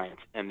junk science.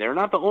 And they're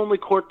not the only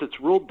court that's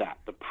ruled that.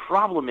 The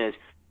problem is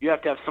you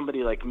have to have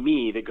somebody like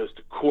me that goes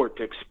to court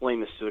to explain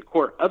this to the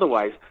court.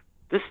 Otherwise,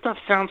 this stuff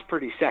sounds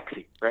pretty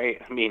sexy,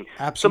 right? I mean,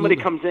 Absolutely. Somebody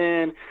comes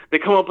in, they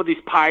come up with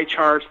these pie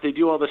charts, they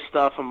do all this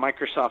stuff on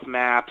Microsoft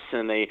Maps,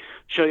 and they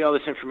show you all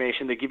this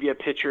information. They give you a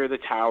picture of the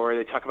tower.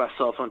 They talk about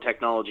cell phone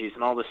technologies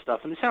and all this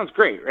stuff, and it sounds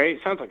great, right?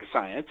 It sounds like a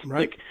science.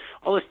 Right. Like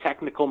all this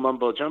technical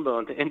mumbo-jumbo.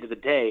 At the end of the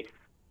day,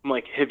 I'm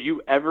like, have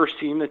you ever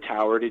seen the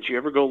tower? Did you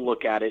ever go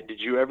look at it? Did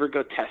you ever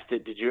go test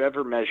it? Did you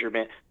ever measure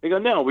it? They go,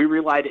 no, we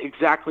relied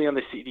exactly on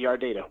the CDR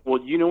data.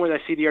 Well, you know where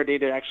that CDR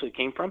data actually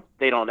came from?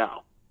 They don't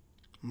know.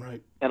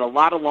 Right. And a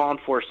lot of law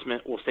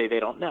enforcement will say they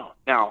don't know.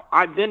 Now,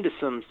 I've been to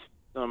some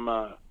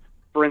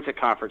forensic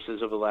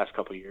conferences over the last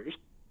couple of years,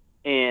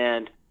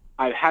 and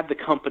I've had the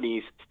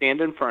companies stand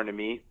in front of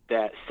me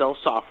that sell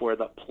software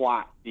that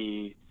plot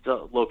the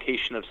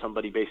location of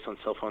somebody based on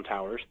cell phone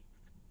towers.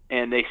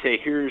 And they say,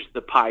 here's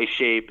the pie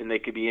shape, and they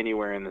could be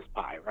anywhere in this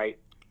pie, right?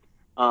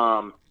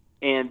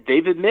 And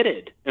they've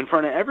admitted in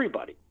front of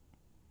everybody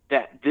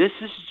that this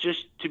is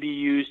just to be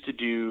used to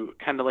do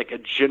kind of like a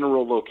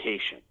general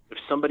location. If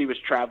somebody was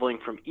traveling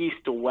from east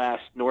to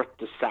west, north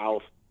to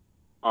south,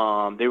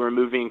 they were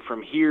moving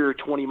from here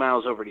 20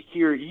 miles over to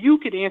here, you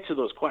could answer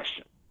those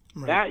questions.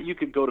 Right. That you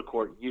could go to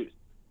court and use.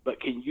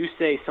 But can you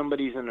say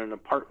somebody's in an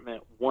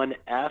apartment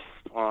 1F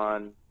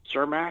on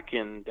Cermak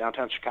in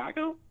downtown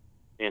Chicago?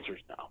 The answer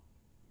is no.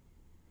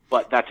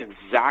 But that's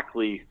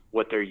exactly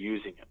what they're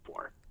using it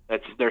for.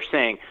 They're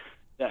saying,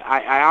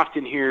 I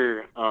often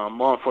hear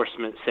law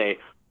enforcement say,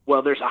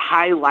 well, there's a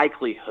high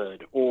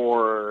likelihood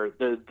or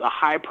the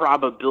high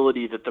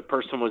probability that the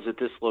person was at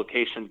this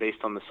location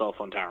based on the cell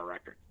phone tower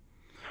record.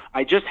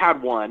 I just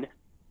had one,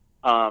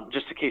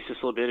 just a case this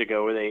a little bit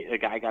ago, where a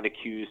guy got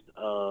accused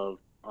of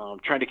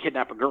trying to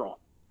kidnap a girl.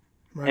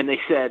 Right. And they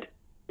said,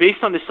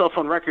 based on the cell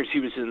phone records, he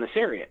was in this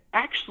area.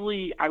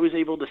 Actually, I was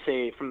able to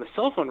say from the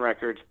cell phone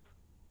records,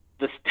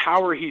 the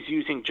tower he's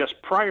using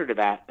just prior to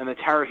that and the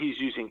tower he's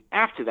using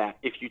after that,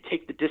 if you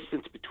take the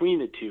distance between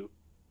the two,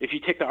 if you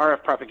take the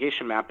RF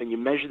propagation map and you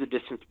measure the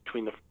distance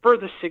between the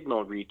furthest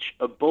signal reach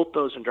of both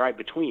those and drive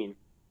between,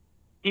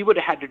 he would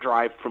have had to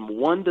drive from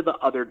one to the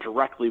other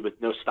directly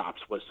with no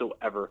stops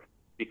whatsoever,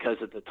 because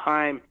at the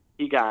time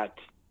he got,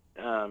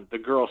 the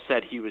girl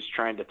said he was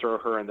trying to throw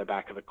her in the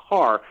back of the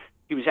car.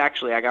 He was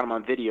actually, I got him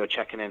on video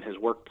checking in his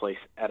workplace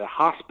at a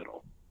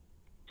hospital.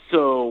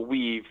 So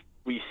we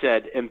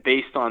said, and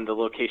based on the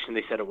location,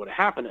 they said it would have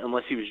happened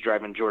unless he was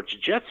driving George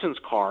Jetson's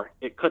car.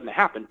 It couldn't have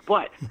happened.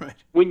 But Right.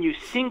 when you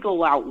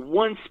single out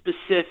one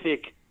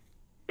specific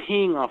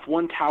ping off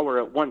one tower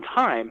at one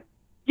time,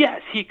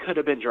 yes, he could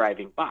have been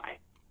driving by.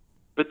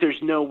 But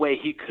there's no way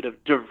he could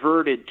have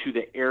diverted to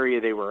the area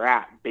they were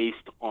at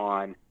based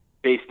on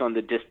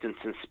the distance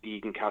and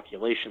speed and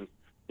calculations.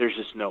 There's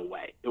just no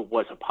way. It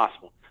wasn't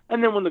possible.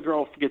 And then when the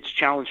girl gets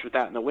challenged with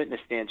that in the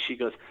witness stand, she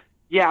goes,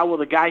 yeah, well,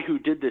 the guy who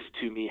did this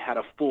to me had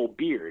a full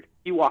beard.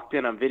 He walked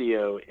in on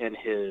video in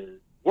his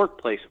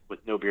workplace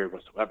with no beard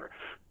whatsoever.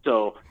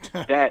 So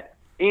that,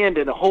 and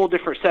in a whole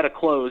different set of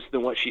clothes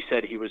than what she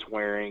said he was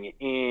wearing,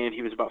 and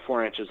he was about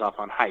 4 inches off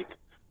on height.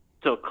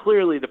 So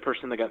clearly the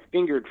person that got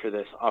fingered for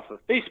this off of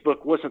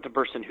Facebook wasn't the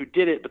person who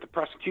did it, but the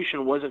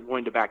prosecution wasn't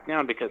going to back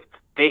down because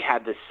they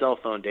had this cell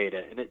phone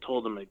data, and it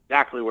told them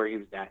exactly where he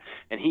was at.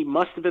 And he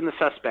must have been the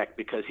suspect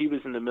because he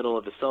was in the middle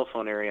of a cell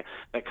phone area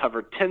that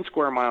covered 10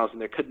 square miles, and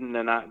there couldn't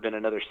have not been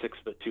another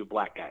 6'2"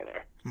 black guy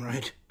there.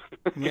 Right.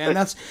 Yeah, and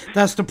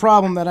that's the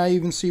problem that I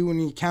even see when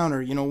you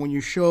counter. You know, when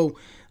you show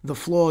the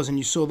flaws and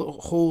you show the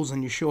holes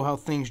and you show how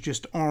things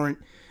just aren't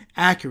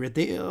accurate.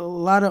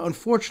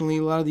 Unfortunately,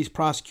 a lot of these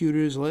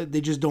prosecutors,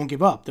 they just don't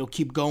give up. They'll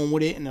keep going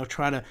with it and they'll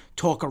try to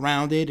talk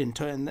around it,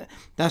 and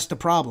that's the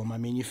problem. I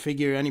mean, you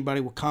figure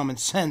anybody with common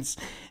sense,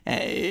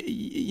 I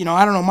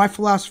don't know. My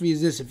philosophy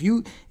is this: if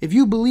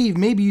you believe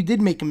maybe you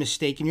did make a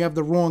mistake and you have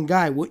the wrong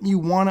guy, wouldn't you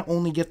want to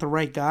only get the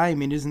right guy? I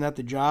mean, isn't that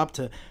the job,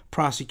 to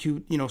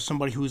prosecute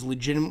somebody who is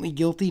legitimately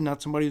guilty,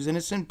 not somebody who's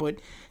innocent? But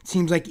it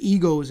seems like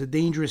ego is a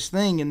dangerous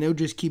thing, and they'll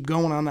just keep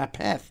going on that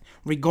path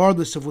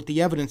regardless of what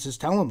the evidence is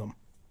telling them.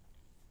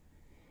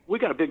 We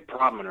got a big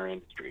problem in our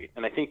industry,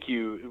 and I think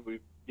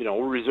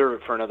we'll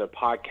reserve it for another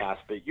podcast,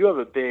 but you have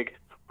a big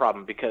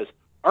problem because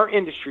our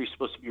industry is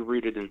supposed to be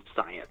rooted in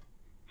science.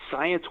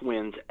 Science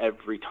wins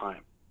every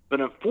time.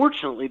 But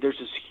unfortunately, there's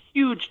this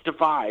huge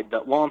divide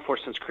that law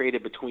enforcement's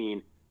created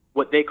between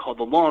what they call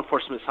the law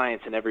enforcement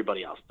science and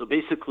everybody else. So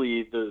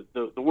basically,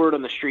 the word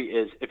on the street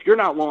is, if you're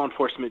not law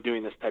enforcement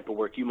doing this type of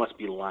work, you must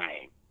be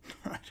lying.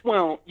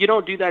 Well, you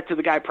don't do that to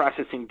the guy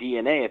processing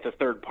DNA at the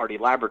third-party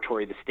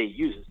laboratory the state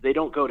uses. They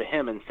don't go to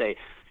him and say,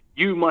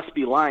 you must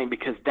be lying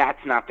because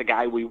that's not the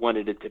guy we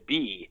wanted it to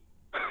be.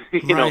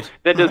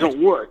 That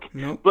doesn't work.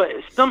 Nope. But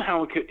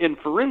somehow in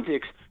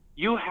forensics,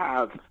 you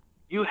have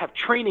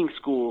training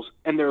schools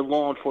and they're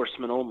law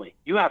enforcement only.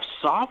 You have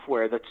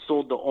software that's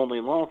sold to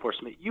only law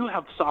enforcement. You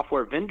have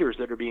software vendors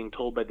that are being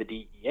told by the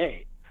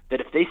DEA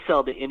that if they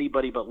sell to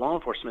anybody but law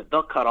enforcement,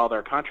 they'll cut all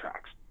their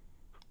contracts.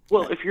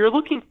 Well, if you're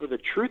looking for the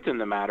truth in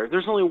the matter,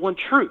 there's only one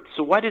truth.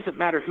 So why does it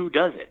matter who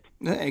does it?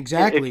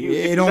 Exactly.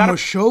 It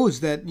almost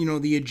shows that,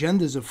 the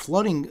agendas of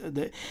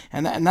flooding,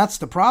 and that's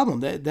the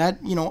problem.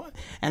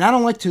 And I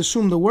don't like to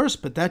assume the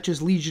worst, but that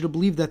just leads you to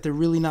believe that they're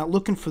really not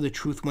looking for the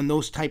truth when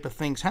those type of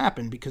things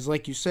happen. Because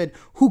like you said,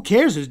 who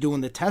cares who's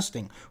doing the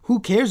testing? Who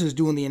cares who's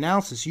doing the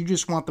analysis? You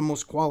just want the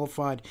most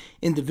qualified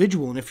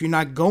individual. And if you're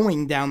not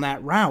going down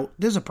that route,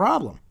 there's a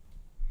problem.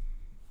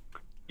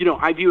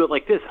 I view it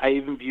like this. I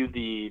even view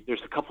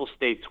there's a couple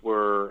states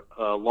where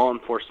law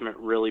enforcement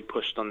really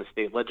pushed on the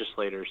state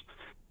legislators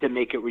to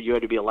make it where you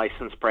had to be a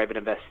licensed private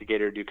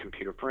investigator to do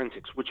computer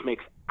forensics, which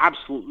makes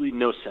absolutely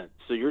no sense.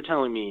 So you're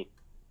telling me,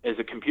 as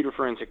a computer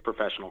forensic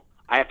professional,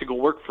 I have to go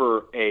work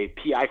for a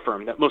PI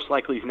firm that most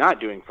likely is not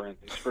doing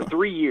forensics for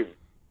 3 years,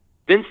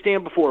 then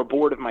stand before a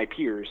board of my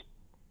peers,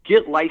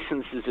 get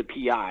licensed as a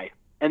PI,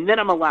 and then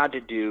I'm allowed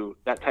to do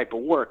that type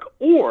of work.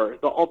 Or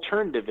the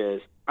alternative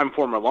is I'm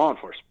former law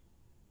enforcement.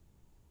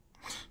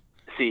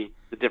 See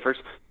the difference?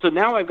 So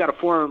now I've got a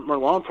former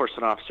law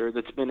enforcement officer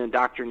that's been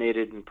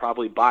indoctrinated and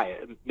probably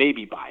biased,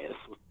 maybe biased,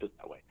 let's put it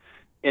that way,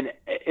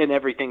 in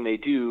everything they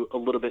do a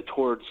little bit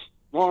towards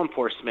law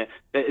enforcement,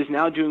 that is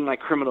now doing my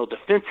criminal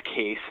defense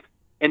case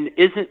and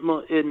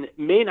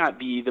may not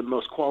be the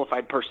most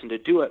qualified person to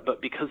do it,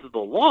 but because of the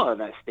law in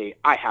that state,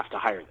 I have to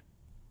hire them.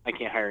 I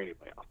can't hire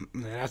anybody else.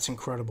 That's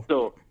incredible.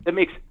 So that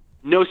makes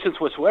no sense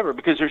whatsoever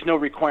because there's no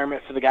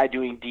requirement for the guy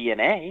doing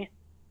DNA.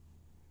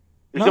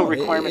 There's no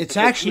requirement. It's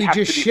actually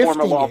just shifting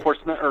former law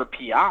enforcement or a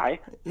PI.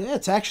 Yeah,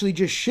 it's actually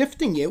just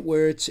shifting it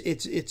where it's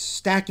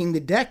stacking the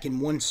deck in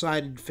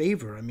one-sided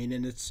favor. I mean,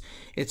 and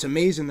it's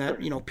amazing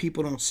that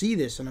people don't see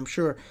this, and I'm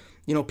sure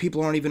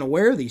people aren't even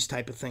aware of these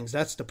type of things.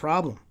 That's the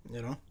problem.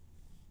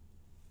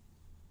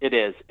 It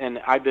is, and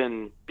I've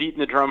been beating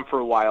the drum for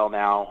a while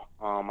now.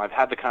 I've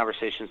had the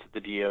conversations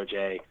with the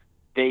DOJ.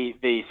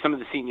 Some of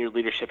the senior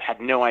leadership had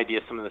no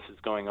idea some of this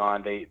is going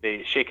on.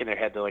 They shaking their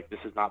head. They're like,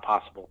 "This is not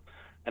possible."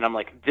 And I'm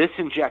like, this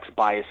injects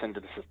bias into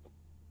the system.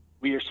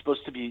 We are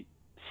supposed to be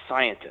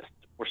scientists.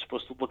 We're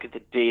supposed to look at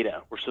the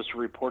data. We're supposed to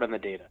report on the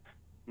data,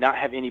 not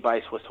have any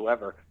bias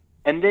whatsoever.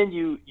 And then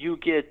you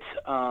get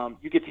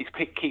these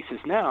cases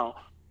now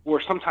where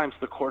sometimes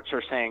the courts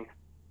are saying,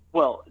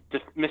 well,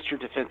 Mr.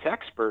 Defense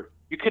Expert,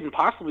 you couldn't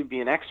possibly be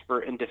an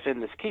expert and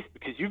defend this case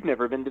because you've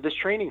never been to this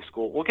training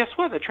school. Well, guess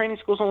what? The training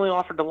school is only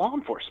offered to law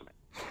enforcement.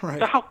 Right.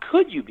 So how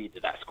could you be to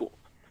that school?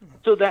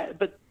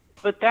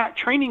 But that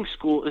training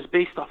school is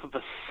based off of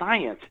a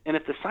science, and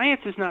if the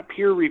science is not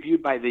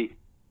peer-reviewed by the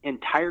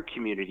entire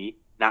community,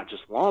 not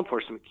just law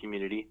enforcement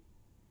community,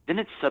 then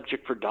it's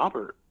subject for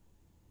Daubert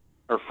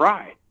or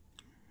Fry.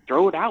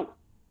 Throw it out.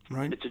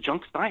 Right. It's a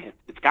junk science.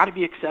 It's got to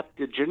be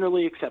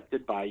generally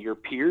accepted by your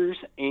peers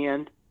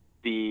and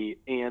the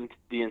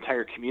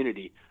entire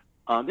community.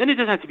 And it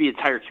doesn't have to be the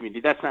entire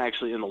community. That's not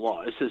actually in the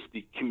law. It says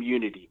the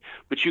community.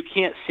 But you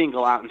can't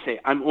single out and say,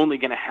 I'm only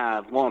going to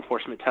have law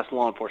enforcement test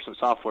law enforcement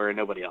software and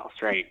nobody else,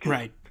 right?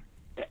 Right.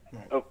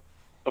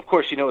 Of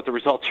course, you know what the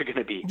results are going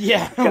to be.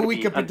 Yeah, we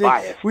can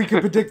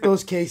predict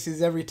those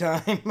cases every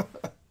time.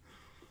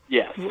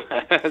 Yes,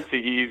 that's the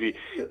easy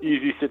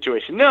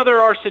situation. Now,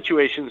 there are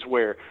situations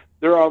where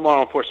there are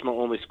law enforcement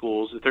only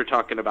schools. If they're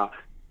talking about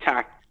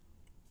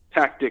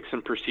tactics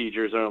and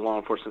procedures are law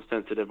enforcement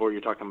sensitive, or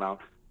you're talking about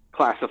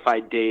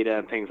classified data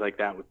and things like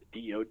that with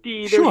the DOD.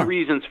 There's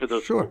reasons for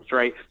those schools,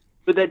 right?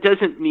 But that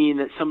doesn't mean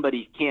that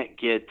somebody can't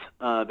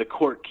the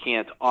court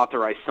can't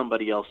authorize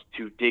somebody else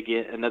to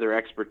another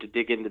expert to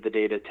dig into the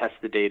data, test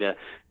the data,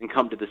 and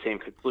come to the same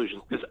conclusion.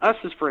 Because us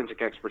as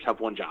forensic experts have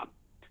one job.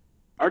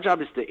 Our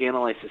job is to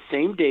analyze the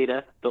same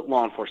data that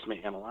law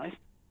enforcement analyzed,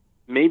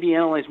 maybe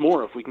analyze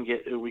more if we can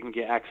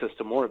get access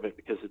to more of it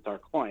because it's our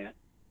client.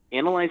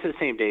 Analyze the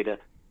same data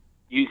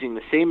using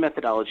the same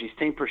methodology,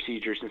 same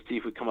procedures, and see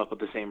if we come up with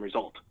the same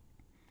result.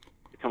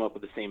 We come up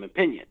with the same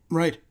opinion.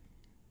 Right.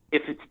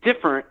 If it's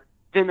different,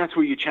 then that's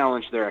where you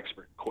challenge their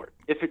expert in court.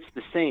 If it's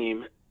the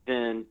same,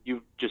 then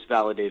you've just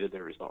validated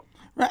their result.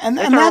 Right. And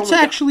that's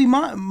actually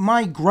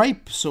my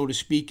gripe, so to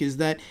speak, is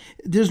that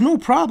there's no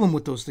problem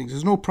with those things.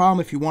 There's no problem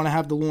if you want to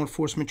have the law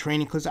enforcement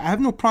training, because I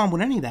have no problem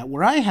with any of that.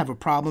 Where I have a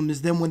problem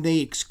is then when they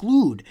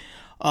exclude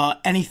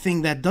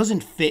anything that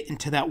doesn't fit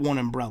into that one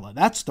umbrella.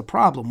 That's the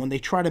problem, when they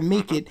try to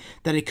make it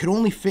that it could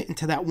only fit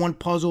into that one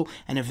puzzle,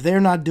 and if they're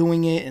not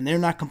doing it and they're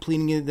not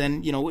completing it,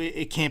 then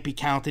it can't be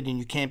counted and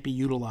you can't be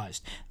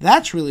utilized.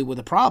 That's really where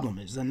the problem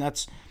is, and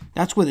that's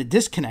where the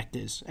disconnect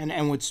is.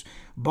 And what's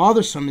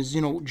bothersome is,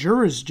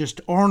 jurors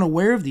just aren't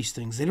aware of these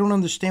things. They don't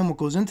understand what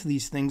goes into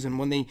these things, and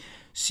when they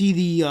see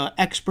the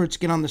experts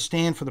get on the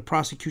stand for the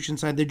prosecution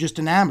side, they're just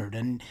enamored.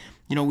 And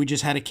we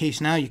just had a case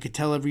now. You could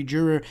tell every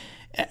juror,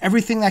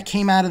 everything that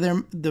came out of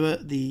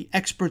the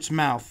expert's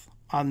mouth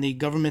on the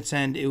government's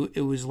end,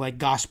 it was like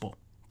gospel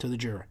to the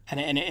juror.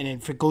 And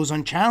if it goes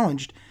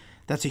unchallenged,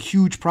 that's a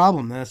huge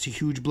problem. That's a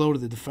huge blow to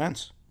the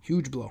defense.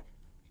 Huge blow.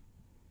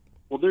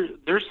 Well,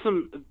 there's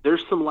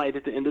some light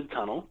at the end of the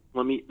tunnel.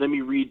 Let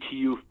me read to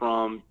you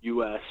from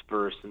U.S.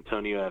 versus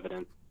Antonio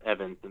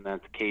Evans, and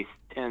that's case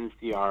 10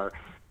 CR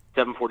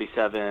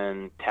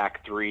 747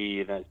 TAC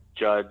 3. That's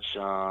Judge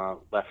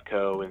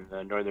Lefkoe in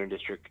the Northern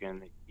District in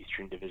the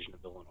Eastern Division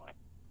of Illinois. It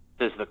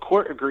says the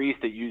court agrees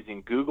that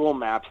using Google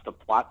Maps to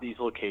plot these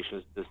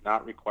locations does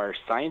not require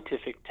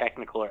scientific,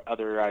 technical, or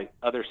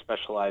other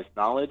specialized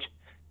knowledge,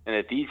 and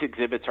that these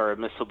exhibits are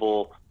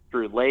admissible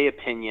through lay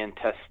opinion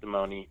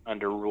testimony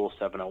under Rule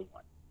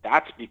 701.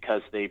 That's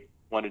because they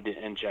wanted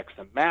to inject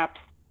some maps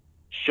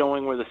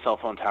showing where the cell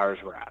phone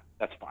towers were at.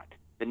 That's fine.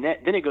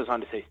 Then it goes on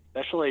to say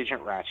Special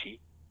Agent Ratchey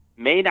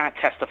may not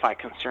testify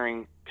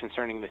concerning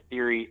the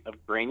theory of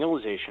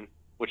granulization,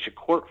 which the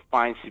court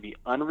finds to be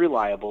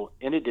unreliable.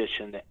 In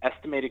addition, the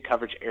estimated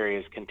coverage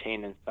areas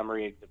contained in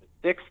Summary Exhibit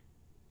 6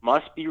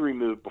 must be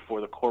removed before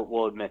the court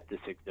will admit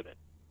this exhibit.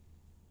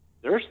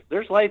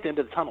 There's light at the end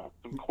of the tunnel.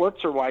 Some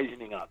courts are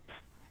wisening up.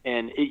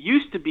 And it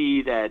used to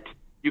be that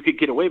you could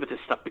get away with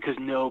this stuff because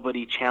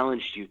nobody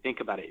challenged you.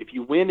 Think about it. If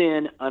you went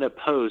in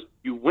unopposed,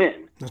 you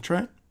win. That's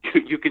right.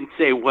 You can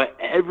say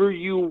whatever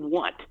you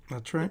want.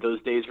 That's right.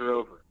 Those days are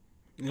over.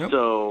 Yep.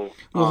 So,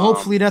 well,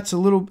 hopefully that's a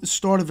little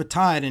start of a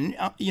tide. And,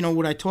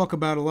 what I talk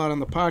about a lot on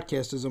the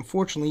podcast is,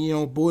 unfortunately,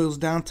 it boils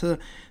down to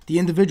the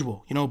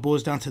individual. It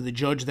boils down to the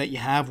judge that you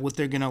have, what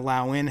they're going to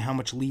allow in, how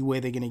much leeway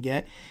they're going to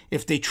get.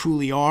 If they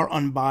truly are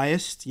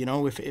unbiased,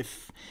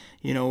 if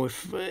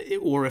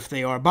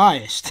they are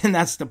biased, and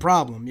that's the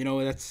problem.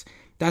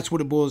 That's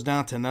what it boils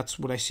down to, and that's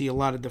what I see a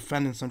lot of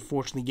defendants,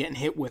 unfortunately, getting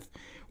hit with,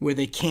 where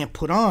they can't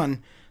put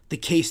on the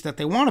case that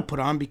they want to put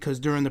on because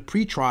during the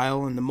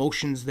pretrial and the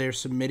motions they're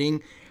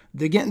submitting,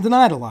 they're getting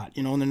denied a lot,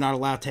 and they're not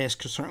allowed to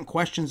ask certain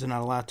questions, they're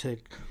not allowed to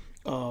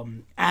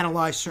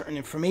analyze certain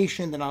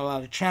information, they're not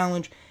allowed to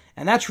challenge,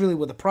 and that's really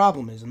what the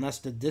problem is, and that's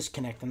the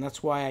disconnect, and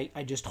that's why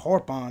I just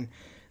harp on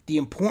the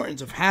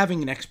importance of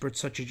having an expert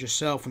such as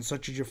yourself and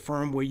such as your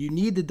firm, where you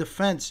need the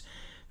defense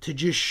to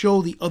just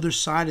show the other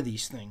side of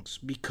these things,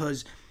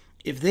 because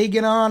if they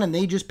get on and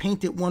they just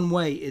paint it one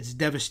way, it's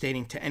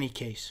devastating to any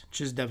case. It's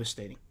just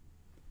devastating.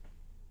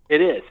 It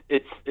is.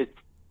 It's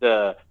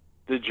the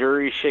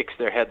jury shakes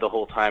their head the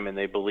whole time and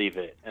they believe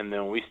it. And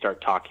then when we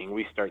start talking,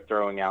 we start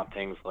throwing out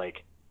things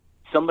like,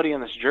 somebody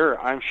on this juror,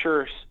 I'm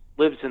sure,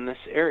 lives in this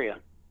area.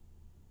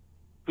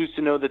 Who's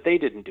to know that they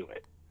didn't do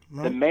it?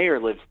 Right. The mayor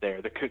lives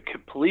there. The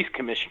police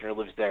commissioner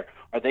lives there.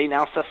 Are they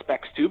now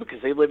suspects too because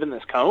they live in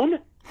this cone?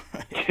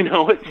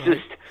 It's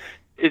just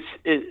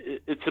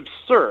it's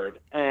absurd.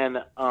 And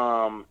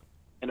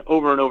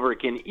over and over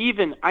again,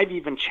 I've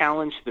even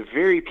challenged the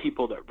very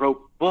people that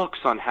wrote books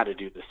on how to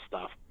do this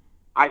stuff.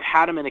 I've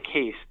had them in a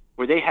case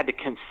where they had to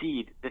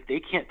concede that they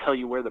can't tell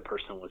you where the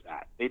person was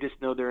at. They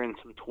just know they're in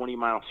some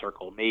 20-mile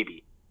circle,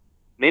 maybe.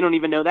 They don't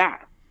even know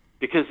that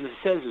because, as it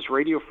says, this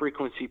radio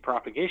frequency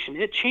propagation,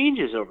 it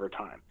changes over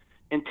time.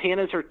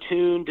 Antennas are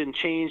tuned and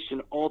changed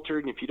and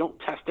altered, and if you don't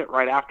test it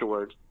right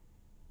afterwards,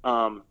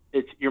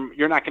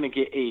 you're not going to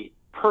get a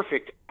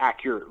perfect,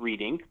 accurate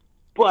reading,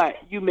 but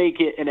you may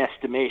get an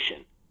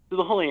estimation. So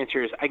the whole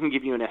answer is I can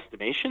give you an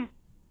estimation,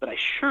 but I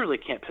surely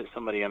can't put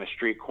somebody on a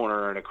street corner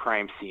or in a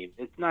crime scene.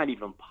 It's not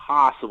even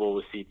possible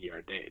with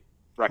CDR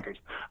records.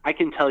 I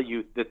can tell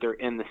you that they're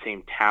in the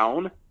same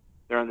town.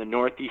 They're on the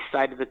northeast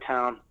side of the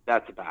town.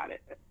 That's about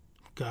it.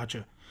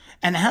 Gotcha.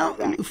 And how,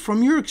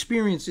 from your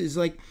experience, is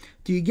like,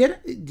 do you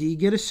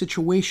get a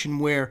situation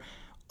where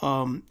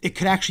it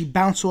could actually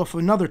bounce off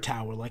another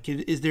tower? Like,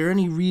 is there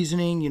any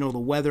reasoning, the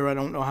weather, I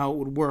don't know how it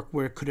would work,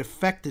 where it could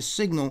affect the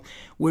signal,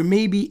 where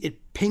maybe it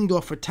pinged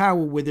off a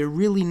tower where they're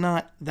really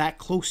not that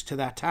close to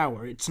that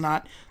tower? It's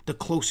not the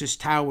closest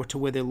tower to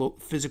where their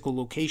physical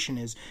location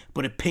is,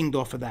 but it pinged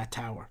off of that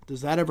tower.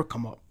 Does that ever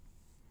come up?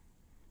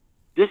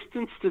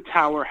 Distance to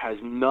tower has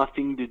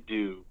nothing to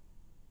do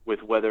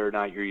with whether or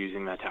not you're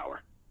using that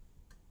tower.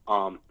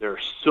 There are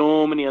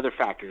so many other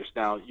factors.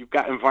 Now, you've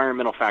got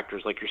environmental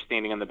factors, like you're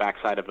standing on the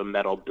backside of a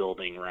metal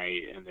building,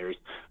 right? And there's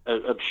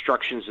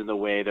obstructions in the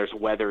way. There's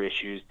weather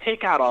issues.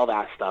 Take out all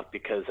that stuff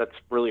because that's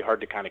really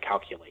hard to kind of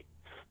calculate.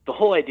 The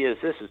whole idea is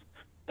this: is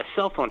a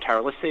cell phone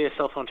tower. Let's say a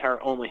cell phone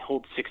tower only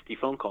holds 60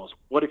 phone calls.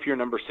 What if you're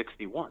number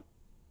 61?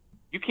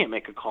 You can't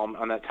make a call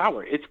on that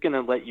tower. It's going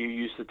to let you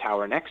use the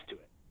tower next to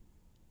it.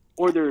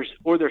 Or there's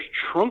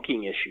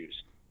trunking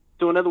issues.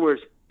 So in other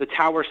words, the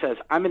tower says,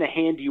 I'm going to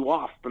hand you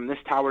off from this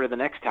tower to the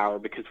next tower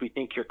because we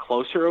think you're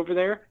closer over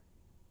there.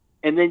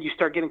 And then you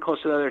start getting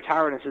closer to the other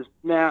tower, and it says,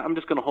 nah, I'm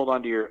just going to hold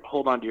on to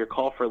your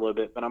call for a little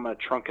bit, but I'm going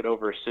to trunk it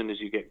over as soon as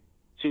you get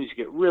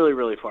really,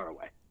 really far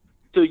away.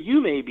 So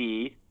you may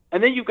be,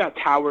 and then you've got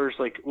towers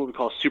like what we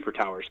call super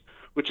towers,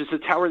 which is a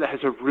tower that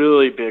has a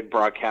really big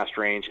broadcast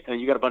range,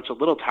 and you got a bunch of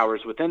little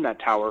towers within that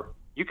tower.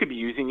 You could be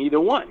using either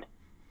one.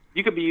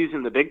 You could be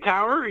using the big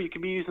tower, or you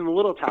could be using the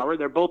little tower.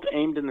 They're both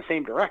aimed in the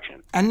same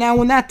direction. And now,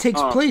 when that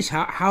takes place,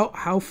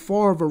 how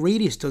far of a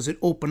radius does it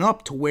open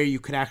up to where you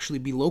could actually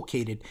be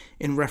located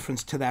in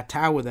reference to that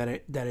tower that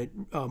it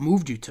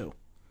moved you to?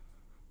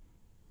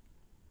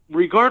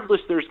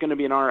 Regardless, there's going to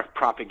be an RF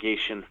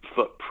propagation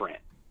footprint,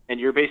 and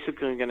you're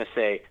basically going to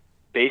say,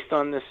 based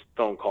on this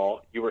phone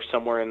call, you were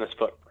somewhere in this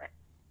footprint.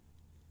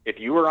 If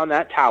you were on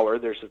that tower,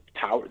 there's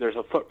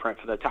a footprint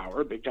for the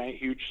tower, a big, giant,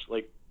 huge,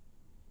 like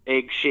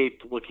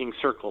egg-shaped looking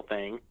circle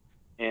thing,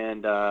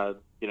 and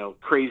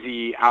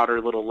crazy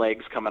outer little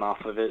legs coming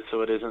off of it,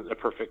 so it isn't a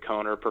perfect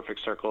cone or a perfect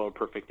circle or a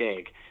perfect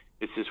egg.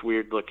 It's this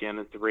weird looking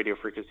at the radio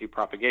frequency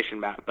propagation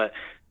map, but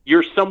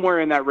you're somewhere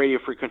in that radio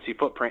frequency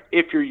footprint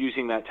if you're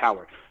using that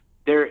tower.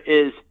 There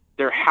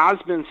has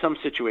been some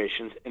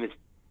situations, and it's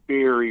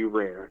very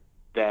rare,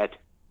 that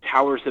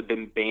towers have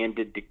been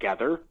banded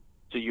together,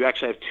 so you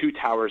actually have two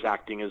towers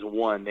acting as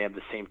one. They have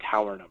the same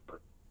tower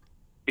number.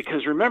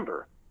 Because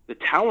remember, the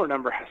tower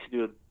number has to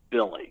do with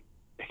billing,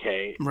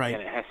 okay? Right.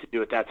 And it has to do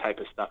with that type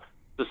of stuff.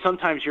 So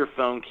sometimes your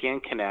phone can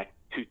connect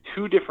to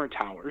two different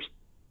towers,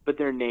 but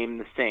they're named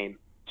the same.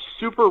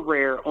 Super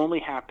rare, only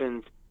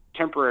happens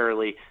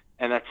temporarily,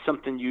 and that's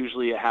something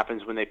usually it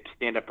happens when they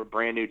stand up a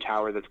brand new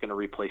tower that's going to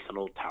replace an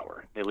old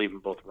tower. They leave them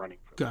both running.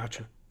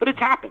 Gotcha. But it's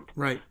happened.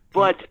 Right.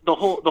 But the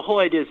whole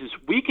idea is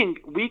we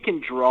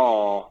can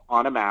draw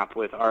on a map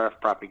with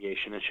RF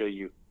propagation and show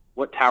you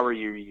what tower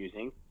you're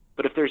using.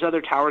 But if there's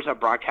other towers that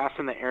broadcast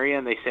in the area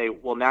and they say,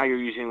 well, now you're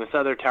using this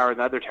other tower and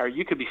the other tower,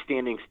 you could be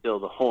standing still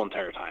the whole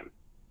entire time.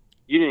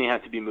 You didn't even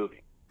have to be moving.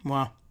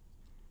 Wow.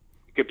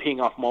 You could ping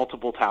off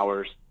multiple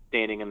towers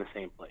standing in the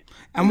same place.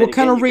 And what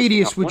kind of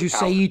radius would you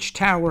say each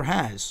tower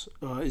has?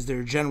 Is there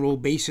a general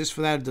basis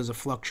for that, or does it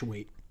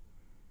fluctuate?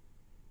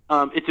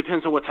 It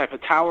depends on what type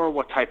of tower,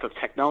 what type of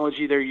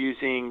technology they're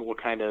using,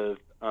 what kind of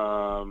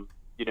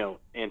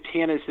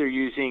antennas they're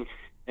using,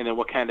 and then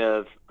what kind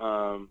of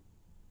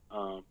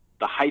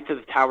the height of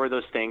the tower,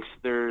 those things.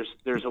 There's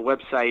a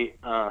website,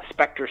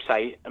 Spectre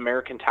site,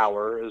 American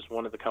Tower is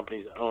one of the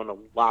companies that own a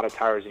lot of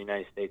towers in the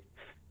United States.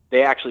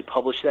 They actually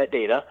publish that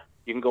data.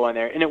 You can go in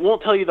there, and it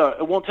won't tell you the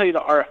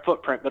RF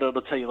footprint, but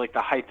it'll tell you like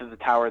the height of the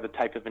tower, the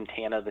type of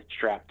antenna that's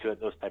strapped to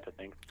it, those type of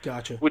things.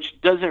 Gotcha.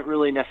 Which doesn't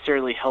really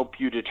necessarily help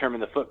you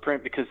determine the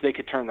footprint because they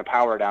could turn the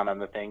power down on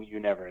the thing. You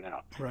never know.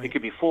 Right. It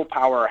could be full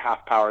power or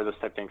half power, those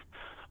type of things.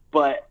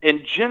 But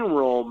in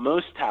general,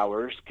 most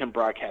towers can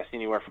broadcast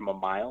anywhere from a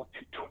mile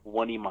to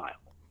 20 miles.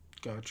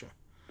 Gotcha.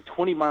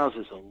 20 miles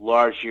is a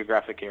large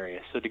geographic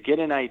area. So to get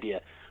an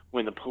idea,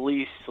 when the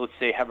police, let's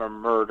say, have a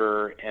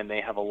murder and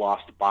they have a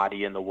lost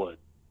body in the woods,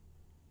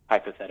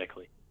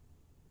 hypothetically,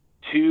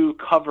 to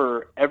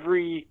cover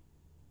every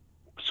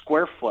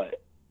square foot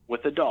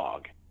with a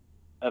dog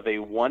of a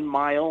 1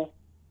 mile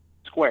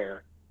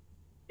square,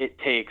 it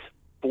takes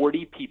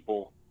 40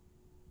 people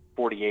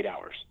 48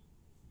 hours.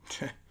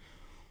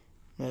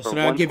 Yeah, so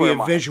that'll give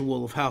you a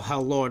visual of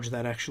how large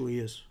that actually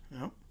is.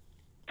 Yep.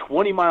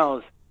 20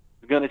 miles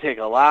is going to take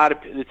a lot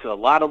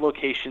of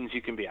locations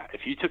you can be at.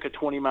 If you took a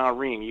 20-mile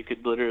ring, you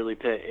could literally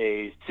put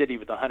a city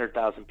with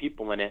 100,000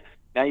 people in it.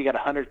 Now you got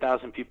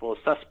 100,000 people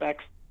as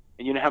suspects,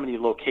 and you know how many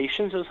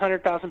locations those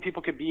 100,000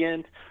 people could be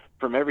in,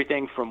 from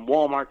everything from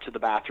Walmart to the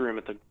bathroom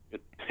at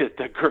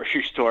the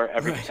grocery store.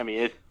 Right. I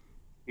mean, it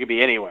could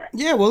be anywhere.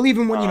 Yeah, well,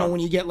 even when when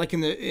you get like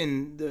in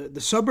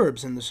the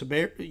suburbs and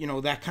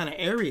that kind of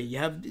area, you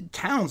have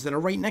towns that are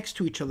right next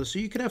to each other, so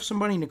you could have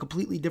somebody in a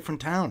completely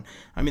different town.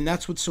 I mean,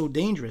 that's what's so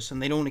dangerous,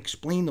 and they don't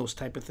explain those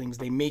type of things.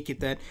 They make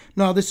it that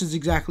no, this is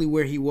exactly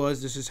where he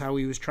was, this is how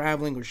he was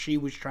traveling or she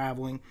was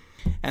traveling,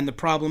 and the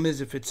problem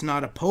is if it's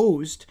not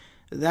opposed,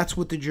 that's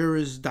what the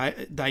jurors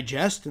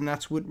digest, and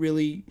that's what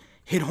really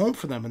hit home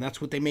for them, and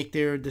that's what they make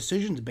their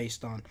decisions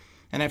based on.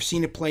 And I've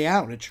seen it play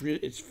out.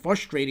 It's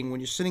frustrating when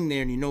you're sitting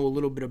there and you know a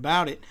little bit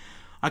about it.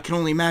 I can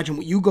only imagine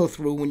what you go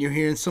through when you're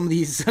hearing some of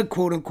these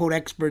quote-unquote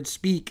experts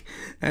speak,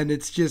 and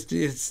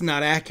it's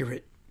not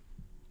accurate.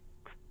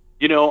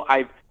 You know,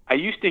 I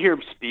used to hear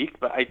them speak,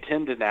 but I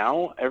tend to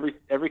now,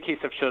 every case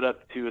I've showed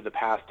up to in the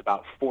past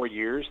about 4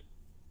 years,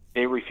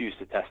 They refused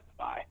to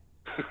testify.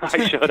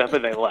 I showed up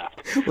and they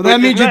left. Well,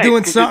 that means you're nice,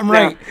 doing something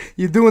right.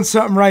 You're doing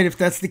something right if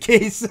that's the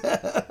case.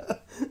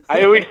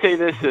 I always say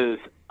this is,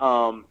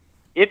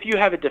 if you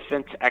have a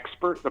defense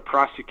expert, the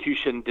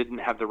prosecution didn't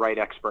have the right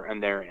expert on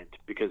their end,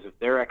 because if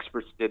their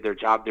experts did their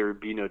job, there would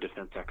be no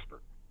defense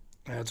expert.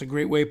 That's a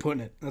great way of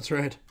putting it. That's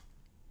right.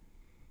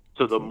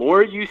 So the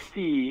more you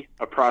see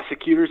a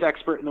prosecutor's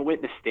expert in the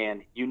witness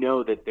stand, you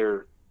know that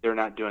they're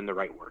not doing the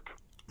right work.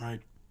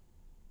 Right.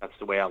 That's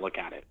the way I look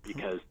at it,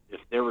 because if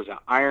there was an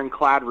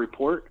ironclad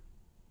report,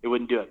 it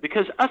wouldn't do it.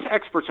 Because us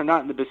experts are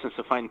not in the business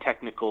of finding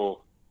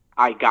technical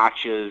I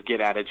gotchas,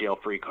 get out of jail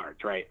free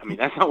cards, right? I mean,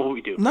 that's not what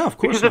we do. No, of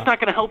course because not. It's not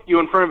going to help you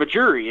in front of a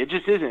jury. It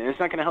just isn't. It's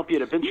not going to help you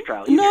at a bench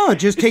trial either. No, it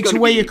just takes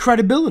away your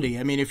credibility.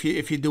 I mean, if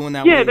you're doing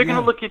that way. Yeah, they're going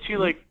to look at you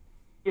like,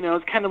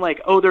 it's kind of like,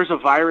 oh, there's a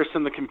virus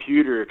in the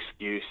computer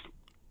excuse.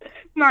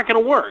 It's not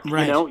going to work.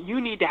 Right.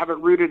 You need to have it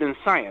rooted in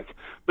science.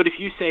 But if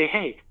you say,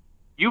 hey,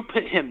 you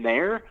put him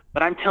there,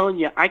 but I'm telling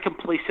you, I can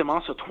place him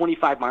also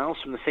 25 miles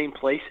from the same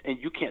place, and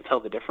you can't tell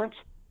the difference,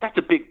 that's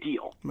a big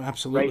deal.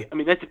 Absolutely. Right? I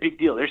mean, that's a big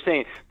deal. They're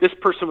saying this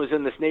person was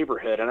in this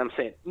neighborhood, and I'm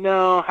saying,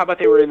 no, how about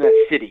they were in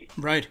that city?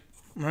 Right.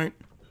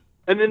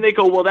 And then they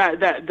go, well,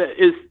 that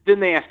is.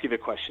 Then they ask you the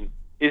question,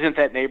 isn't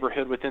that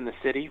neighborhood within the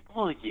city?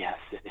 Well, yes,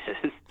 it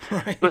is.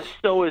 Right. But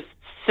so is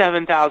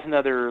 7,000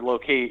 other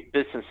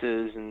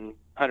businesses and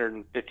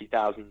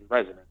 150,000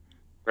 residents,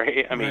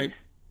 right? I mean,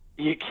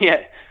 You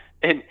can't.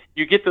 And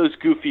you get those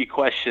goofy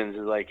questions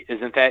like,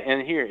 isn't that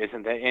in here?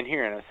 Isn't that in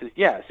here? And I said,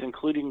 yes,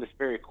 including this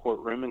very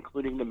courtroom,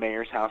 including the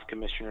mayor's house,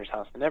 commissioner's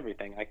house, and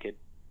everything. I could,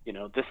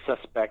 this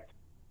suspect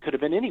could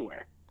have been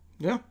anywhere.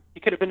 Yeah. He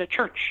could have been at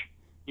church.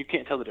 You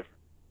can't tell the difference.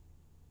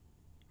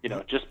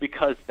 Just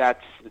because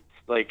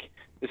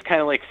it's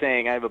kind of like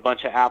saying I have a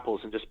bunch of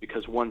apples, and just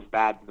because one's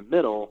bad in the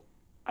middle,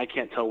 I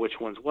can't tell which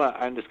one's what.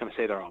 I'm just going to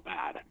say they're all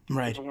bad.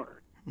 Right. It doesn't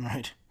work.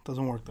 Right.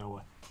 Doesn't work that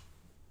way.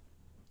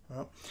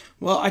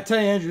 Well, I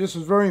tell you, Andrew, this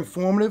was very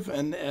informative,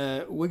 and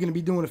we're going to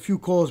be doing a few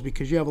calls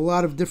because you have a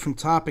lot of different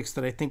topics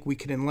that I think we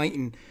could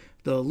enlighten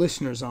the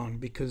listeners on,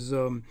 because,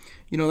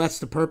 that's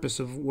the purpose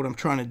of what I'm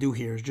trying to do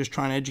here, is just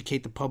trying to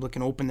educate the public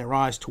and open their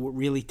eyes to what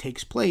really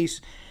takes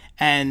place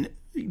and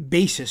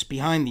basis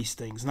behind these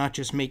things, not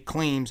just make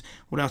claims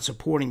without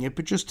supporting it,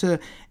 but just to,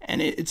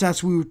 and it's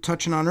as we were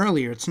touching on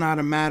earlier, it's not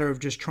a matter of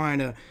just trying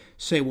to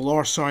say, well,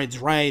 our side's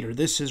right or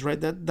this is right.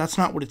 That's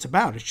not what it's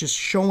about. It's just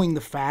showing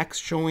the facts,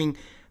 showing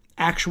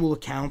actual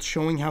accounts,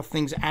 showing how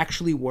things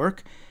actually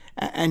work,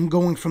 and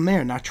going from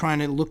there, not trying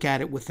to look at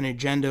it with an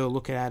agenda or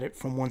look at it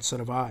from one set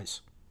of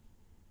eyes.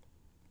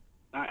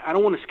 I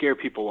don't want to scare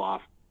people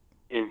off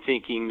in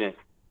thinking that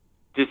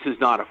this is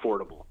not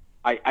affordable.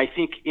 I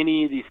think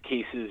any of these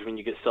cases, when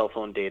you get cell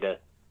phone data,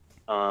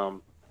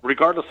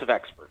 regardless of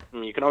expert,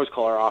 you can always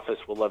call our office.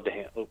 We'll love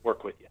to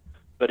work with you.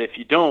 But if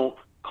you don't,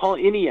 call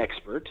any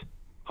expert,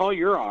 call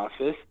your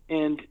office,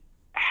 and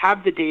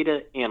have the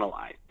data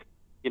analyzed.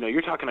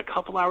 You're talking a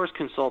couple hours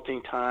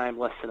consulting time,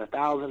 less than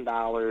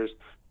 $1,000.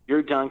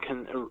 You're done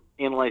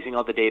analyzing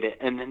all the data,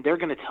 and then they're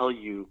going to tell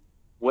you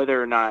whether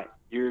or not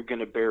you're going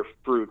to bear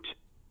fruit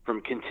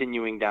from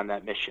continuing down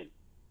that mission.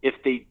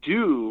 If they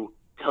do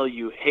tell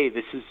you, hey,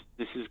 this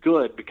is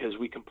good because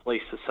we can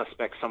place the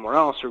suspect somewhere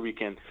else, or we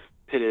can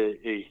put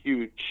a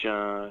huge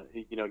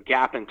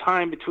gap in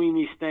time between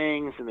these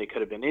things, and they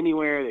could have been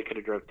anywhere, they could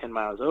have drove 10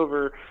 miles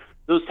over,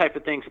 those type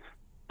of things.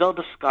 They'll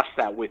discuss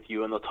that with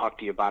you, and they'll talk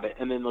to you about it,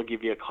 and then they'll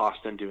give you a cost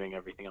on doing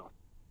everything else.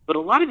 But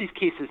a lot of these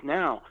cases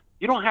now,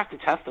 you don't have to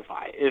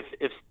testify. If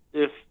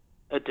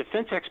a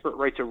defense expert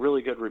writes a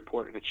really good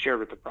report and it's shared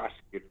with the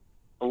prosecutor,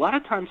 a lot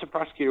of times the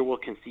prosecutor will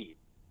concede.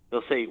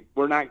 They'll say,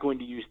 we're not going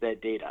to use that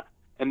data.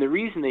 And the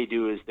reason they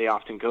do is they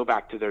often go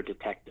back to their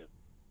detective,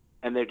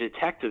 and their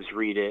detectives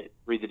read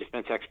the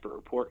defense expert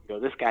report and go,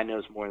 this guy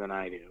knows more than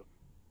I do.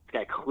 This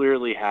guy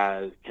clearly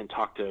can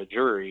talk to a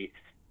jury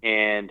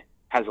and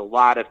has a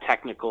lot of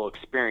technical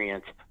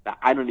experience that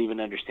I don't even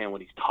understand what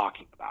he's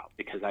talking about,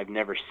 because I've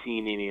never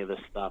seen any of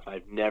this stuff.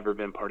 I've never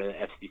been part of the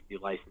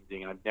FCC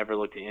licensing. I've never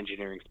looked at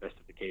engineering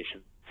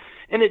specifications.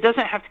 And it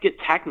doesn't have to get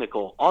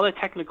technical. All the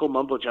technical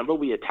mumbo jumbo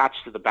we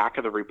attach to the back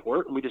of the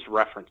report, and we just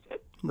reference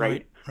it,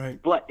 right? Right.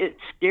 But it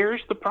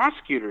scares the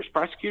prosecutors.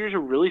 Prosecutors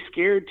are really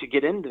scared to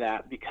get into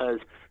that,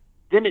 because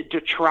then it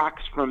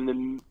detracts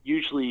from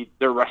usually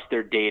the rest of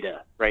their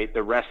data, right?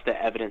 The rest of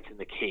the evidence in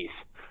the case.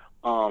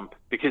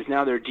 Because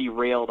now they're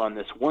derailed on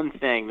this one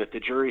thing that the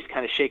jury's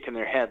kind of shaking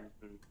their head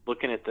and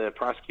looking at the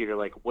prosecutor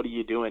like, what are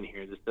you doing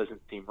here? This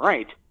doesn't seem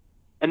right.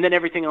 And then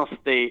everything else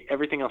they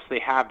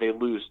have, they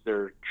lose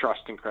their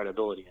trust and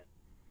credibility in.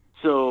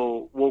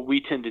 So what we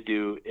tend to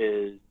do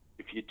is,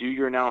 if you do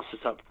your analysis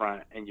up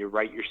front and you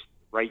write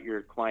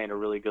your client a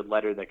really good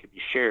letter that could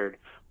be shared,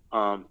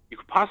 you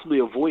could possibly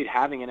avoid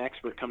having an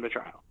expert come to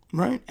trial.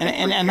 Right,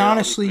 and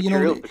honestly,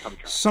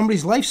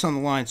 somebody's life's on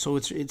the line, so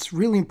it's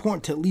really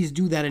important to at least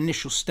do that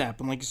initial step.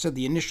 And like I said,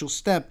 the initial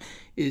step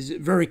is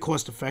very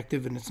cost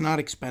effective and it's not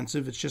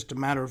expensive. It's just a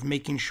matter of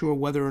making sure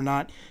whether or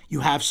not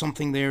you have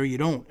something there or you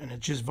don't, and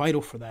it's just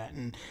vital for that.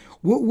 And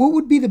what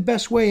would be the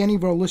best way, any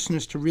of our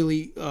listeners, to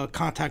really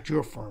contact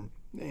your firm,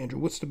 Andrew?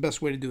 What's the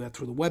best way to do that?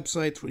 Through the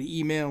website, through the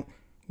email?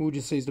 What would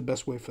you say is the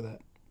best way for that?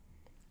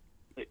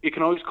 You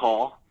can always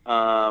call.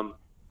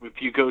 If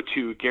you go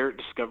to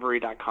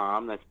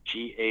GarrettDiscovery.com, that's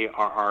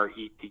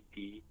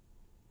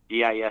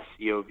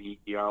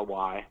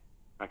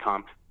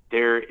GarrettDiscovery.com,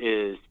 there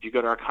is, if you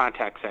go to our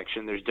contact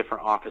section, there's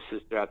different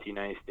offices throughout the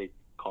United States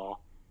to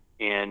call.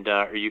 And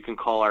or you can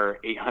call our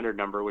 800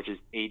 number, which is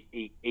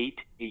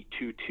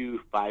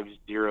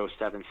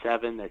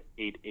 888-822-5077. That's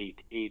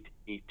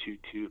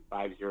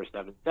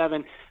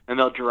 888-822-5077. And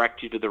they'll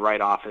direct you to the right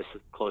office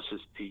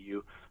closest to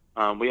you.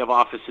 We have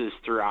offices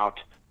throughout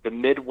the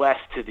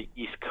Midwest to the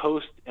East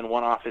Coast, and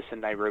one office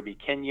in Nairobi,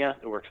 Kenya,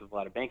 that works with a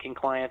lot of banking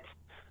clients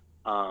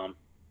on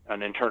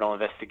internal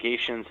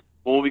investigations.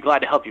 Well, we'll be glad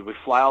to help you. We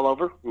fly all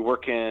over. We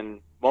work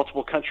in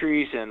multiple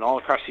countries and all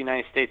across the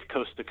United States,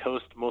 coast to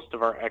coast. Most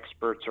of our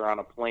experts are on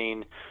a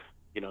plane,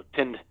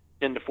 10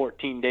 to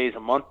 14 days a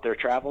month they're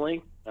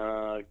traveling,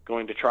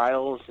 going to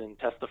trials and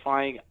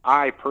testifying.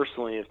 I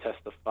personally have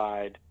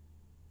testified,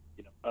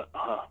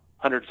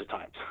 hundreds of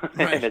times.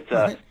 Right. And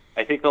it's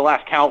I think the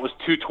last count was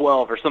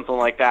 212 or something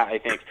like that, I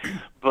think.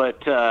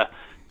 But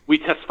we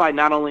testify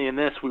not only in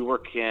this, we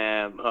work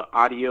in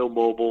audio,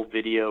 mobile,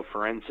 video,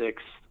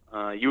 forensics.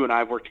 You and I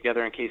have worked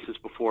together in cases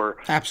before.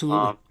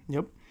 Absolutely.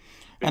 Yep.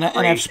 And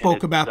I've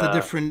spoke about the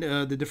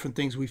different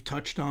things we've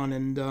touched on,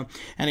 and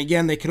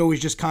again, they could always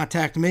just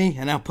contact me,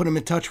 and I'll put them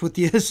in touch with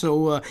you.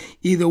 So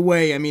either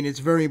way, I mean, it's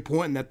very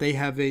important that they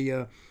have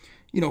a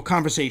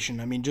conversation.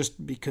 I mean,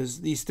 just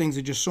because these things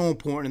are just so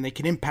important and they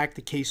can impact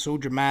the case so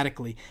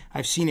dramatically.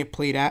 I've seen it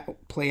play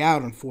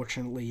out,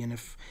 unfortunately. And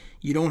if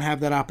you don't have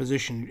that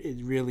opposition, it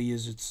really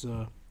is.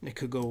 It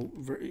could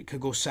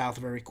go south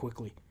very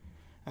quickly.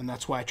 And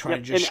that's why I try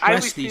to just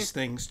stress these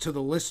things to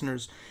the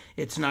listeners.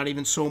 It's not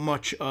even so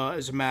much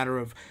as a matter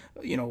of,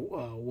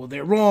 well,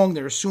 they're wrong,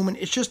 they're assuming.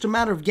 It's just a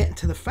matter of getting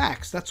to the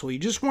facts. That's all. You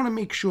just want to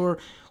make sure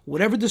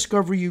whatever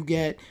discovery you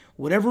get,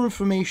 whatever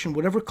information,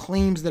 whatever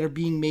claims that are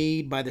being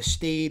made by the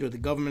state or the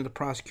government or the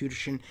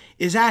prosecution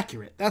is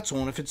accurate. That's all.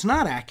 And if it's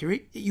not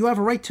accurate, you have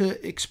a right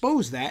to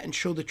expose that and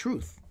show the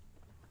truth.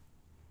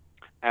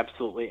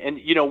 Absolutely. And,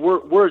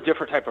 we're a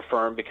different type of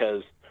firm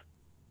because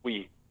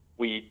we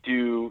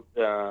do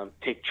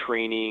take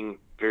training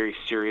very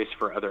serious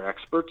for other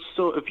experts.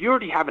 So if you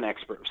already have an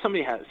expert, if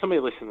somebody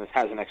listening to this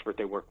has an expert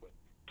they work with,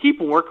 keep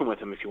working with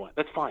them if you want.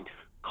 That's fine.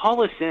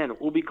 Call us in.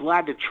 We'll be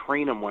glad to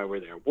train them while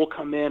we're there. We'll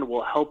come in,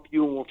 we'll help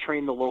you, and we'll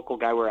train the local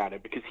guy we're at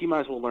it because he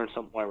might as well learn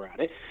something while we're at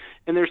it.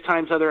 And there's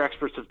times other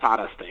experts have taught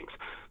us things.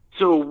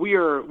 So we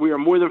are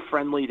more than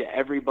friendly to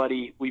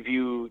everybody. We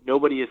view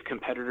nobody as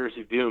competitors.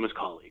 We view them as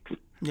colleagues.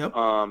 Yep.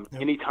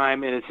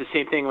 Anytime, and it's the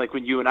same thing like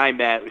when you and I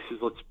met. We said,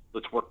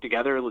 let's work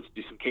together. Let's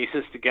do some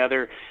cases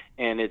together.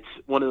 And it's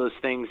one of those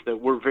things that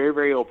we're very,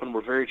 very open.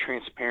 We're very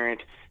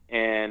transparent,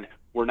 and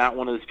we're not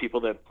one of those people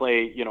that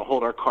play,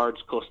 hold our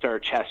cards close to our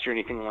chest or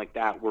anything like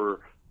that. We're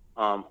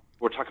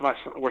talking about,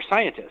 we're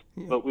scientists,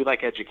 but we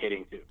like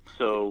educating too.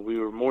 So we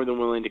were more than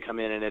willing to come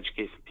in and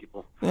educate some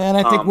people. And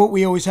I think what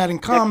we always had in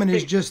common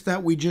is just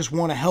that we just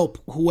want to help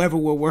whoever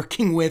we're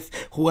working with,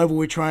 whoever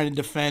we're trying to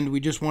defend. We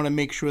just want to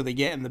make sure they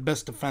get in the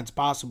best defense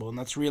possible. And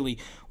that's really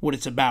what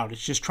it's about.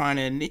 It's just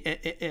trying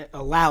to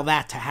allow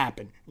that to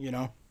happen,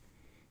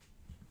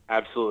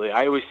 Absolutely.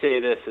 I always say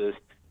this is,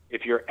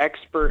 if your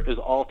expert is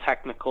all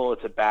technical,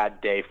 it's a bad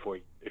day for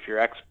you. If your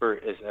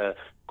expert is a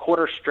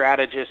quarter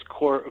strategist,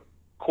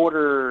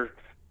 quarter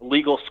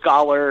legal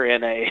scholar,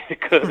 and a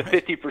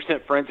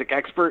 50% forensic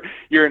expert,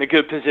 you're in a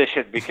good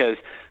position because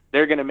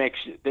they're going to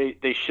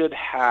they should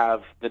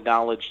have the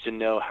knowledge to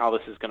know how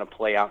this is going to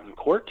play out in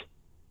court,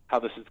 how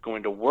this is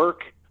going to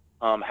work,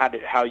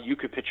 how you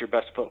could put your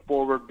best foot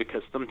forward,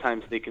 because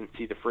sometimes they can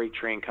see the freight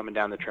train coming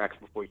down the tracks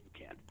before you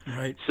can.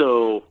 Right.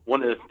 So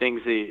one of the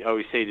things they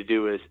always say to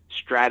do is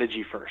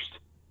strategy first.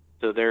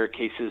 So there are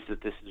cases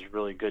that this is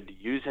really good to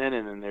use in,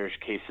 and then there's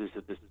cases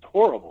that this is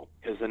horrible,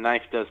 because the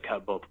knife does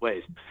cut both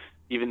ways.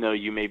 Even though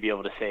you may be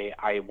able to say,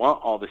 I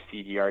want all the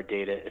CDR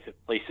data, if it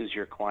places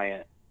your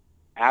client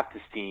at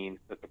the scene,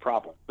 that's the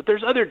problem. But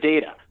there's other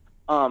data.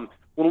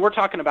 When we're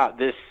talking about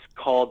this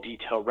call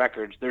detail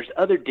records, there's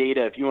other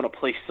data if you want to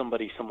place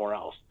somebody somewhere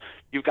else.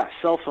 You've got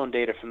cell phone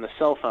data from the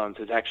cell phones.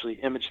 It's actually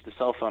imaged the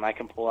cell phone. I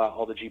can pull out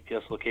all the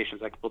GPS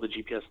locations. I can pull the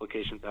GPS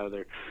locations out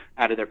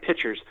of their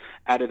pictures,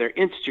 out of their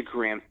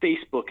Instagram,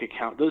 Facebook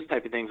account. Those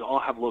type of things all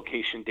have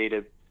location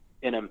data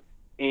in them.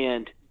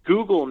 And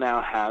Google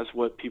now has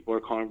what people are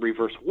calling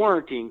reverse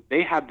warranting.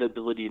 They have the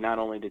ability not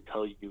only to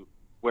tell you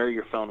where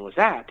your phone was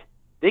at,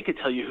 they could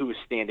tell you who was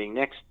standing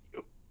next to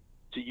you.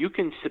 So you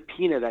can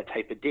subpoena that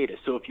type of data.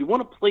 So if you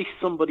want to place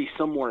somebody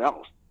somewhere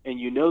else and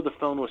you know the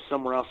phone was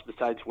somewhere else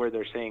besides where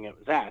they're saying it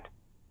was at,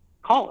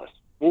 call us.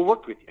 We'll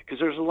work with you because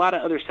there's a lot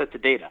of other sets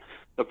of data.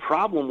 The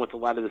problem with a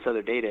lot of this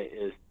other data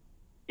is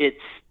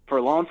it's for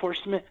law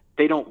enforcement.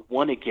 They don't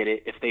want to get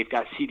it if they've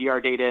got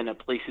CDR data and it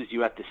places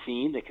you at the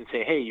scene. They can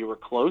say, hey, you were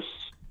close.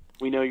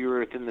 We know you were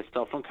within the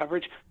cell phone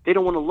coverage. They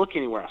don't want to look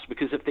anywhere else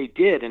because if they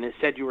did and it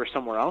said you were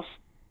somewhere else,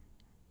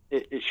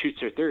 it shoots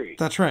their theory.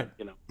 That's right.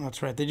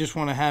 That's right. They just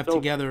want to have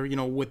together,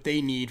 what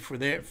they need for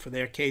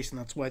their case, and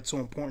that's why it's so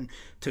important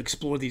to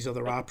explore these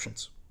other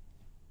options.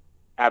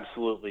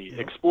 Absolutely. Yeah.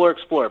 Explore,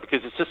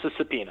 because it's just a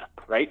subpoena,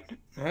 right?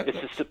 It's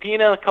a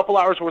subpoena, a couple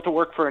hours worth of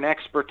work for an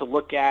expert to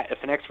look at.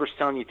 If an expert's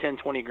telling you 10,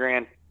 20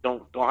 grand,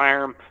 don't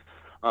hire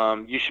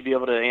him. You should be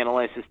able to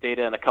analyze this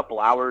data in a couple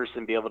hours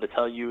and be able to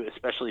tell you,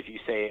 especially if you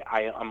say,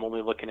 I'm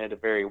only looking at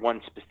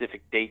one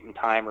specific date and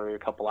time or a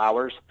couple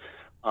hours.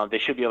 They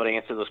should be able to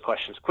answer those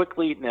questions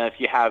quickly. Now, if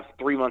you have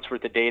 3 months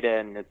worth of data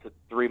and it's a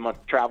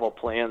 3-month travel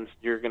plans,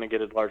 you're going to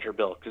get a larger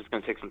bill because it's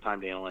going to take some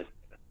time to analyze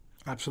it.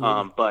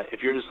 Absolutely. But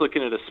if you're just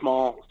looking at a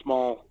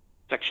small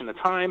section of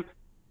time,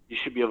 you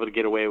should be able to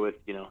get away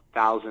with,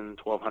 $1,000,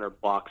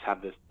 $1,200,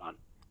 have this done.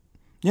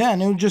 Yeah,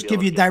 and it'll just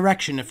give you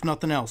direction, if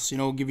nothing else.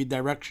 Give you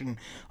direction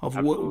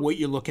of what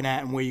you're looking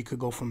at and where you could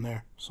go from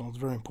there. So it's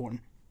very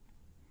important.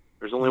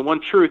 There's only one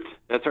truth.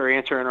 That's our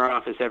answer in our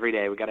office every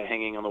day. We got it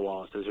hanging on the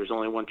wall. It says there's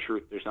only one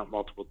truth. There's not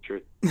multiple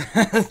truths.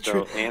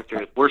 So the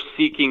answer is we're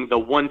seeking the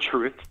one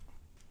truth.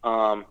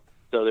 So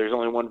there's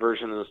only one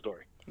version of the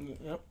story.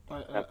 Yep,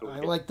 I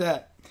like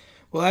that.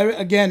 Well,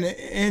 again,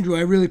 Andrew,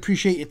 I really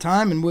appreciate your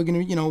time, and we're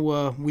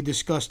gonna, we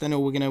discussed. I know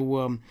we're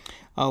gonna.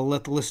 I'll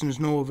let the listeners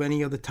know of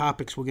any other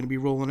topics we're gonna be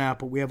rolling out,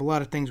 but we have a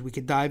lot of things we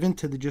could dive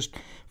into to just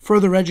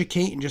further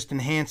educate and just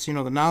enhance,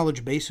 the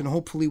knowledge base, and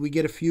hopefully we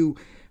get a few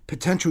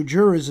potential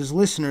jurors as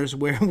listeners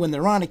where when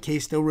they're on a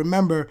case, they'll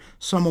remember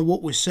some of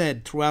what was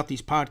said throughout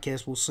these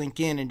podcasts will sink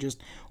in and just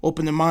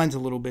open their minds a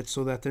little bit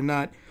so that they're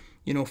not,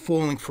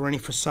 falling for any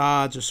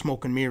facades or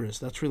smoke and mirrors.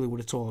 That's really what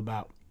it's all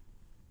about.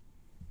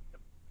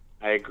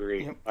 I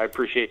agree. Yep. I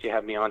appreciate you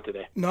having me on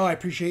today. No, I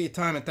appreciate your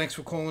time, and thanks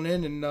for calling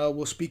in, and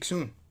we'll speak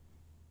soon.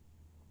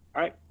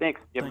 All right. Thanks.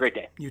 You have a great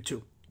day. You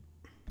too.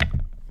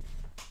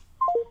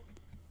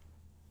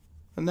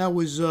 And that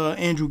was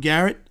Andrew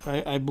Garrett.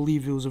 I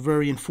believe it was a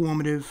very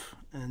informative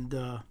and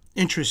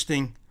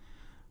interesting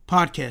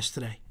podcast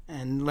today.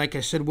 And like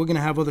I said, we're going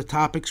to have other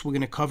topics we're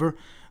going to cover.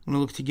 I'm going to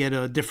look to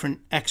get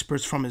different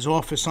experts from his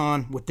office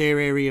on with their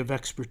area of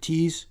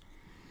expertise.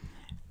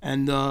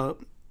 And,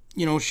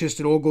 it's just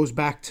it all goes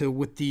back to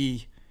what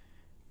the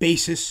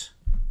basis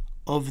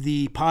of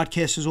the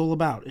podcast is all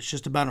about. It's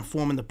just about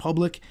informing the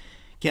public,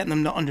 getting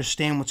them to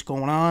understand what's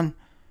going on,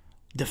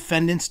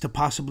 defendants to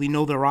possibly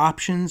know their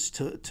options,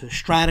 to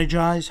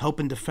strategize,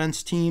 helping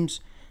defense teams,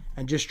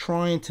 and just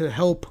trying to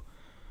help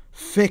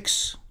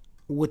fix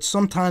what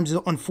sometimes,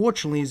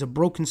 unfortunately, is a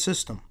broken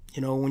system.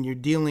 When you're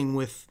dealing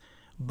with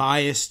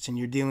biased and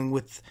you're dealing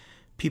with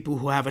people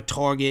who have a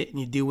target and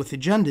you deal with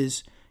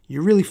agendas,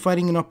 you're really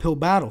fighting an uphill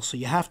battle. So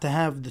you have to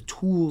have the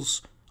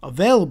tools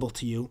available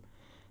to you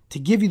to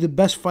give you the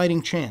best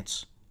fighting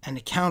chance and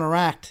to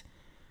counteract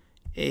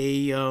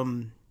a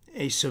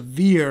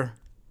severe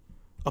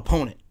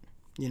opponent.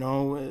 You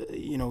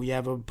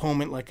have an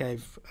opponent like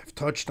I've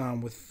touched on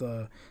with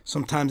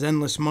sometimes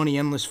endless money,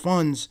 endless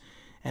funds,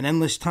 and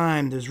endless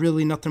time. There's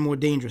really nothing more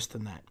dangerous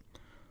than that.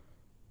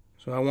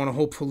 So I want to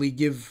hopefully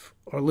give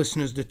our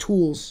listeners the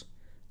tools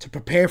to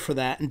prepare for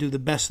that and do the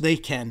best they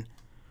can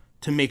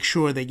to make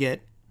sure they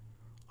get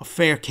a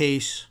fair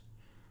case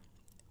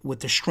with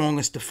the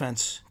strongest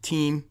defense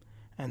team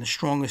and the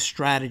strongest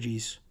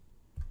strategies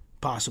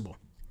possible.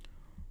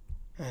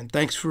 And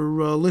thanks for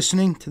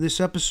listening to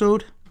this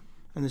episode.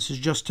 And this is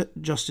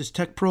Justice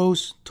Tech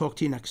Pros. Talk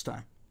to you next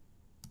time.